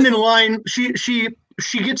 She's waiting in line. She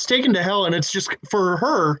gets taken to hell, and it's just for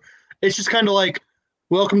her. It's just kind of like,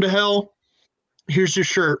 welcome to hell. Here's your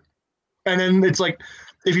shirt, and then it's like,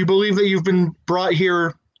 if you believe that you've been brought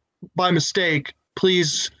here by mistake,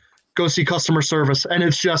 please go see customer service. And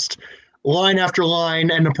it's just line after line,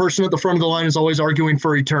 and the person at the front of the line is always arguing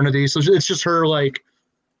for eternity. So it's just her like.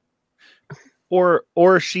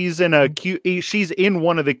 Or she's in she's in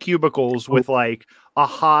one of the cubicles with a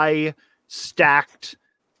high stacked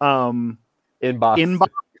inbox,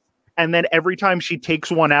 and then every time she takes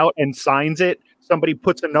one out and signs it, somebody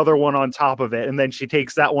puts another one on top of it, and then she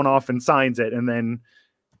takes that one off and signs it, and then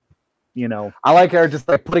I like her just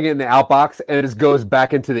putting it in the outbox and it just goes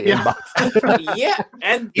back into the inbox.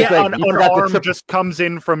 And an arm just comes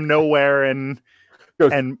in from nowhere and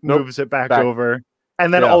moves it back over.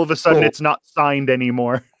 And then all of a sudden, it's not signed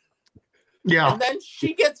anymore. Yeah. And then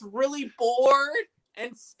she gets really bored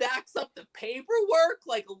and stacks up the paperwork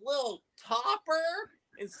like a little topper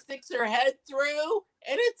and sticks her head through,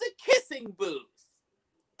 and it's a kissing booth.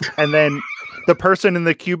 And then the person in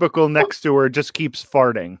the cubicle next to her just keeps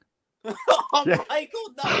farting. Michael,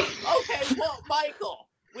 no. Okay, well, Michael,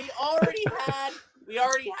 we already had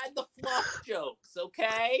the fluff jokes,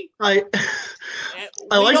 okay? We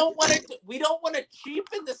don't want to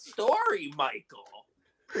cheapen the story, Michael.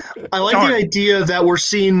 I like the idea that we're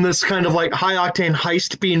seeing this kind of high octane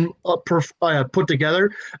heist being put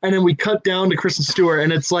together, and then we cut down to Kristen Stewart,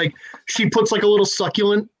 and it's like she puts a little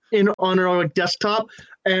succulent on her desktop,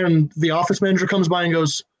 and the office manager comes by and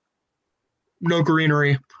goes, "No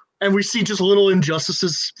greenery," and we see just little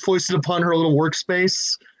injustices foisted upon her little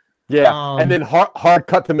workspace. Yeah, and then hard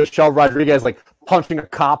cut to Michelle Rodriguez punching a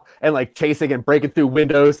cop and chasing and breaking through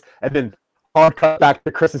windows, and then hard cut back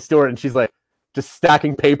to Kristen Stewart, and she's just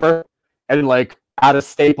stacking paper and out of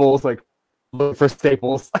staples, looking for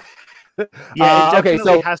staples. Yeah, Okay,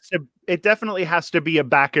 so it definitely has to be a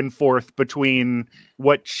back and forth between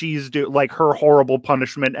what she's like her horrible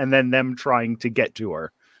punishment and then them trying to get to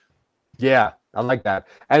her. yeah, I like that.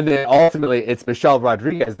 And then ultimately, it's Michelle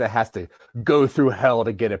Rodriguez that has to go through hell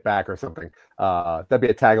to get it back or something. That'd be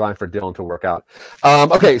a tagline for Dylan to work out.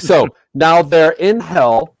 Okay, so now they're in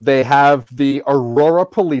hell. They have the Aurora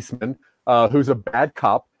policeman, who's a bad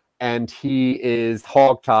cop, and he is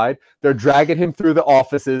hogtied. They're dragging him through the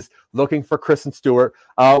offices looking for Kristen Stewart.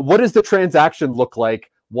 What does the transaction look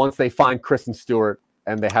like once they find Kristen Stewart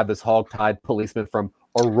and they have this hogtied policeman from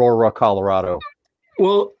Aurora, Colorado?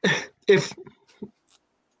 Well, if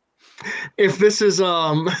this is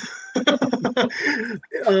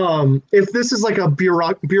if this is like a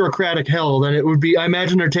bureaucratic hell, then it would be. I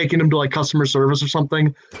imagine they're taking him to like customer service or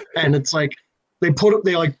something, and it's like they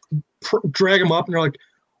drag him up, and they're like,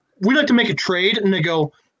 "We'd like to make a trade," and they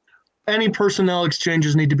go, "Any personnel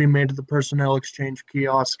exchanges need to be made at the personnel exchange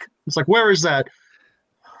kiosk." It's like, where is that?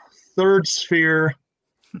 Third sphere,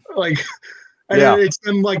 like, and it's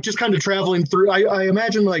them like just kind of traveling through. I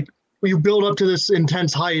imagine like you build up to this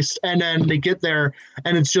intense heist, and then they get there,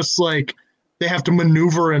 and it's just like they have to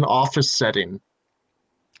maneuver an office setting.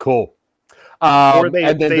 Cool. Or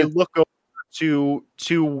they look over to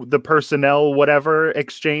the personnel whatever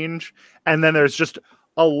exchange, and then there's just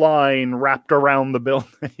a line wrapped around the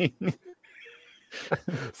building.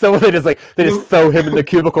 So they just throw him in the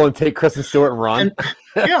cubicle and take Kristen Stewart and run.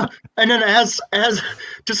 And then as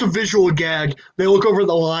just a visual gag, they look over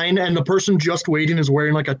the line, and the person just waiting is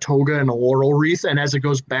wearing like a toga and a laurel wreath. And as it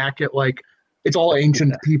goes back, it's all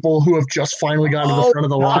ancient people who have just finally gotten to the front of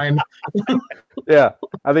the line. Yeah,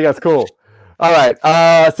 I think that's cool. All right,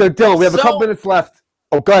 so Dylan, we have a couple minutes left.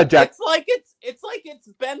 Oh, go ahead, Jack. It's like it's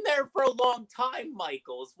been there for a long time,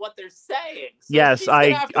 Michael, is what they're saying. So yes,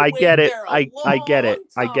 I get it. I get it.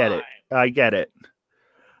 I get it. I get it.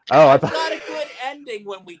 Oh, I've got a good ending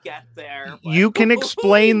when we get there. You can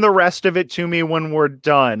explain the rest of it to me when we're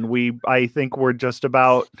done. I think we're just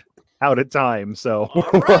about out of time. So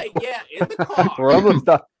all right, yeah, in the car. We're almost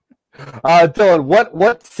done. Dylan,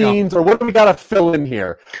 what scenes or what do we got to fill in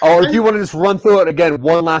here? Or do you want to just run through it again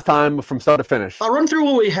one last time from start to finish? I'll run through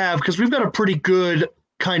what we have because we've got a pretty good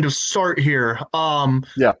kind of start here.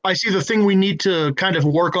 I see the thing we need to kind of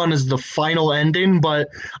work on is the final ending, but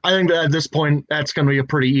I think that at this point that's going to be a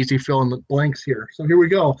pretty easy fill in the blanks here. So here we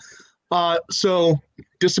go. So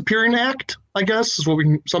disappearing act, I guess, is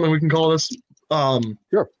something we can call this.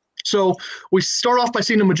 Sure. So we start off by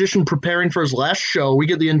seeing a magician preparing for his last show. We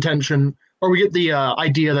get the intention, or we get the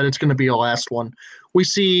idea that it's going to be a last one. We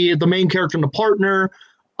see the main character and the partner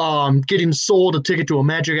getting sold a ticket to a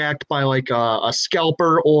magic act by like a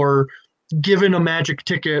scalper, or given a magic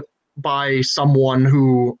ticket by someone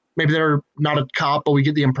who maybe they're not a cop, but we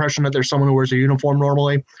get the impression that there's someone who wears a uniform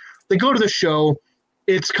normally. They go to the show.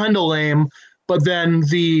 It's kind of lame, but then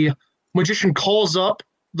the magician calls up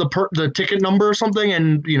the ticket number or something,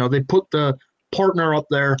 and they put the partner up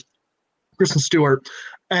there, Kristen Stewart,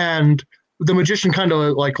 and the magician kind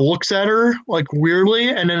of like looks at her like weirdly,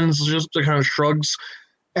 and then just kind of shrugs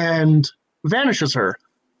and vanishes her,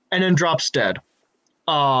 and then drops dead.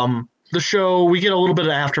 The show, we get a little bit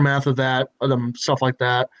of aftermath of that, stuff like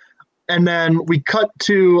that, and then we cut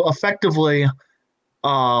to effectively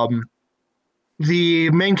the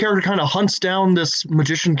main character kind of hunts down this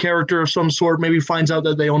magician character of some sort, maybe finds out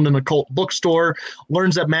that they owned an occult bookstore,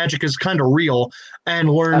 learns that magic is kind of real, and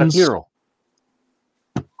learns... At a funeral.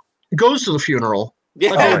 Goes to the funeral.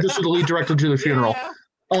 Yeah. I thought this would lead directly to the funeral.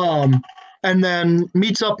 Yeah. And then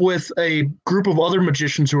meets up with a group of other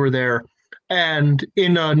magicians who are there, and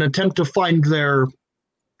in an attempt to find their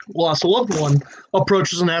lost loved one,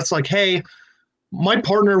 approaches and asks like, hey, my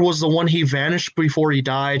partner was the one he vanished before he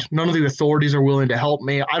died. None of the authorities are willing to help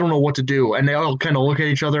me. I don't know what to do. And they all kind of look at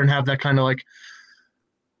each other and have that kind of like,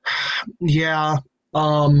 yeah.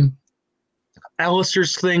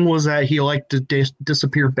 Alistair's thing was that he liked to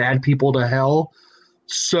disappear bad people to hell.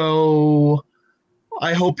 So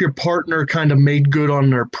I hope your partner kind of made good on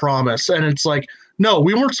their promise. And it's like, no,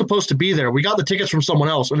 we weren't supposed to be there. We got the tickets from someone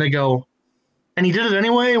else. And they go, and he did it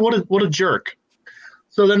anyway? What a jerk.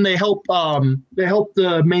 So then they help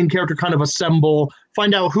the main character kind of assemble,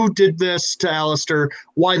 find out who did this to Alistair,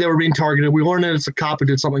 why they were being targeted. We learn that it's a cop who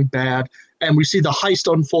did something bad, and we see the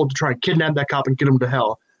heist unfold to try and kidnap that cop and get him to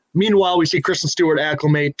hell. Meanwhile, we see Kristen Stewart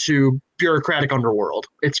acclimate to bureaucratic underworld.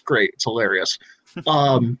 It's great. It's hilarious.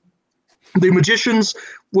 The magicians,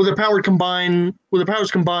 with their powers combined,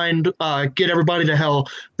 get everybody to hell.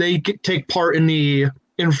 They take part in the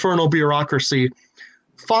infernal bureaucracy,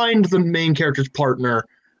 find the main character's partner,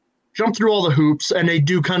 jump through all the hoops, and they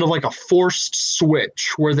do kind of like a forced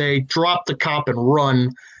switch where they drop the cop and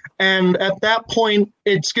run. And at that point,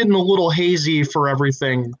 it's getting a little hazy for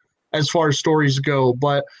everything as far as stories go.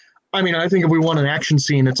 But I mean, I think if we want an action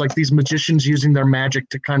scene, it's like these magicians using their magic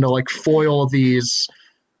to kind of like foil these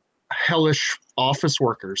hellish office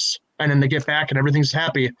workers. And then they get back and everything's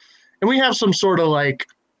happy. And we have some sort of like,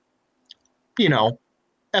 you know,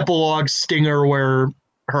 epilogue stinger where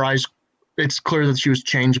her eyes, it's clear that she was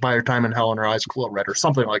changed by her time in hell and her eyes glow red or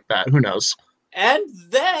something like that. Who knows? And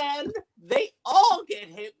then they all get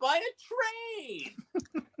hit by a train.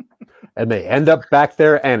 And they end up back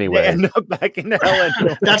there anyway. They end up back in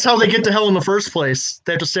hell. That's how they get to hell in the first place.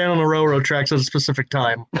 They have to stand on the railroad tracks at a specific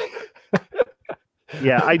time.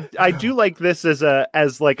 Yeah, I do like this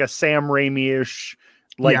as like a Sam Raimi-ish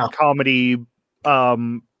like comedy,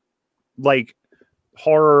 like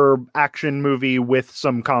horror action movie with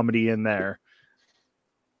some comedy in there.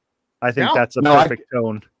 I think that's a perfect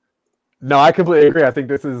tone. No, I completely agree. I think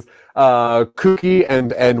this is kooky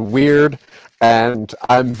and weird, and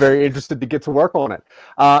I'm very interested to get to work on it.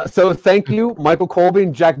 So thank you, Michael Colby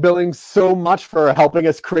and Jack Billings, so much for helping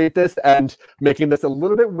us create this and making this a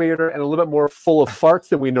little bit weirder and a little bit more full of farts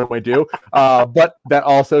than we normally do. But that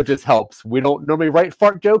also just helps. We don't normally write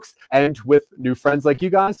fart jokes, and with new friends like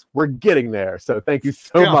you guys, we're getting there. So thank you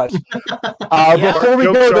so much. Before we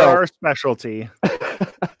go, though, our specialty.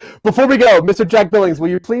 Before we go, Mr. Jack Billings, will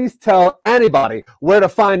you please tell anybody where to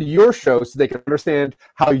find your show so they can understand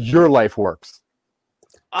how your life works?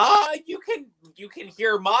 You can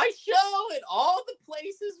hear my show at all the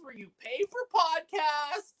places where you pay for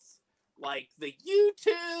podcasts, like the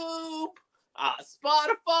YouTube,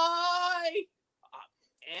 Spotify,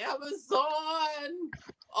 Amazon,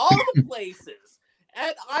 all the places.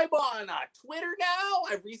 And I'm on Twitter now.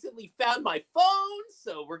 I recently found my phone,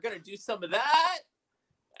 so we're gonna do some of that.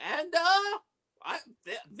 And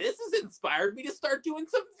this has inspired me to start doing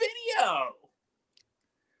some video.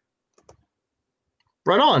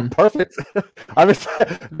 Right on. Perfect. I'm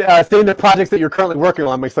excited. Seeing the projects that you're currently working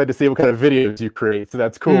on, I'm excited to see what kind of videos you create. So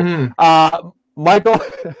that's cool. Mm-hmm. Michael,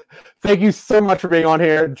 thank you so much for being on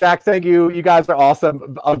here. Jack, thank you. You guys are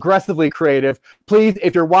awesome, aggressively creative. Please,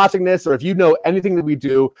 if you're watching this or if you know anything that we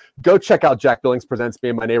do, go check out Jack Billings Presents Me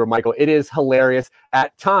and My Neighbor Michael. It is hilarious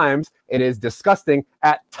at times. It is disgusting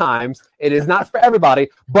at times. It is not for everybody,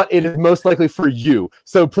 but it is most likely for you.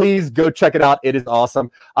 So please go check it out. It is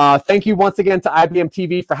awesome. Thank you once again to IBM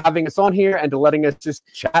TV for having us on here and to letting us just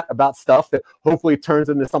chat about stuff that hopefully turns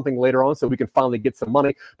into something later on so we can finally get some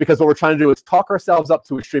money, because what we're trying to do is talk ourselves up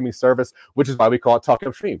to a streaming service, which is why we call it Talk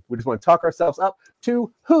Upstream. We just want to talk ourselves up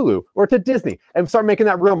to Hulu or to Disney and start making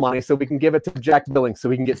that real money so we can give it to Jack Billings so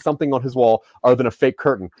we can get something on his wall other than a fake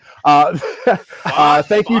curtain.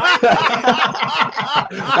 Thank you.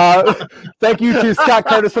 Thank you to Scott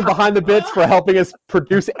Curtis from Behind the Bits for helping us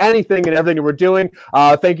produce anything and everything that we're doing.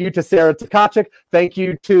 Thank you to Sarah Tkachuk. Thank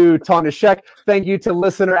you to Tanya Sheck. Thank you to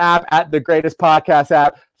Listener App at the greatest podcast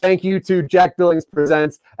app. Thank you to Jack Billings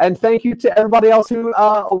Presents. And thank you to everybody else who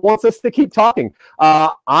wants us to keep talking.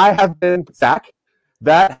 I have been Zach.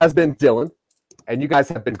 That has been Dylan. And you guys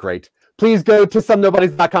have been great. Please go to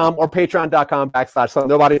somenobodies.com or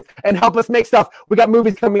patreon.com/somenobodies and help us make stuff. We got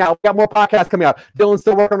movies coming out. We got more podcasts coming out. Dylan's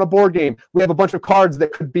still working on a board game. We have a bunch of cards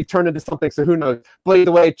that could be turned into something. So who knows? Blade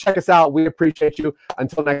the way. Check us out. We appreciate you.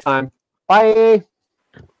 Until next time. Bye.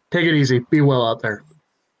 Take it easy. Be well out there.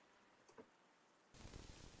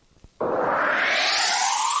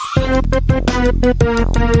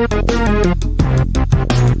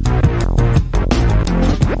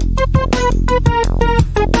 Thank you.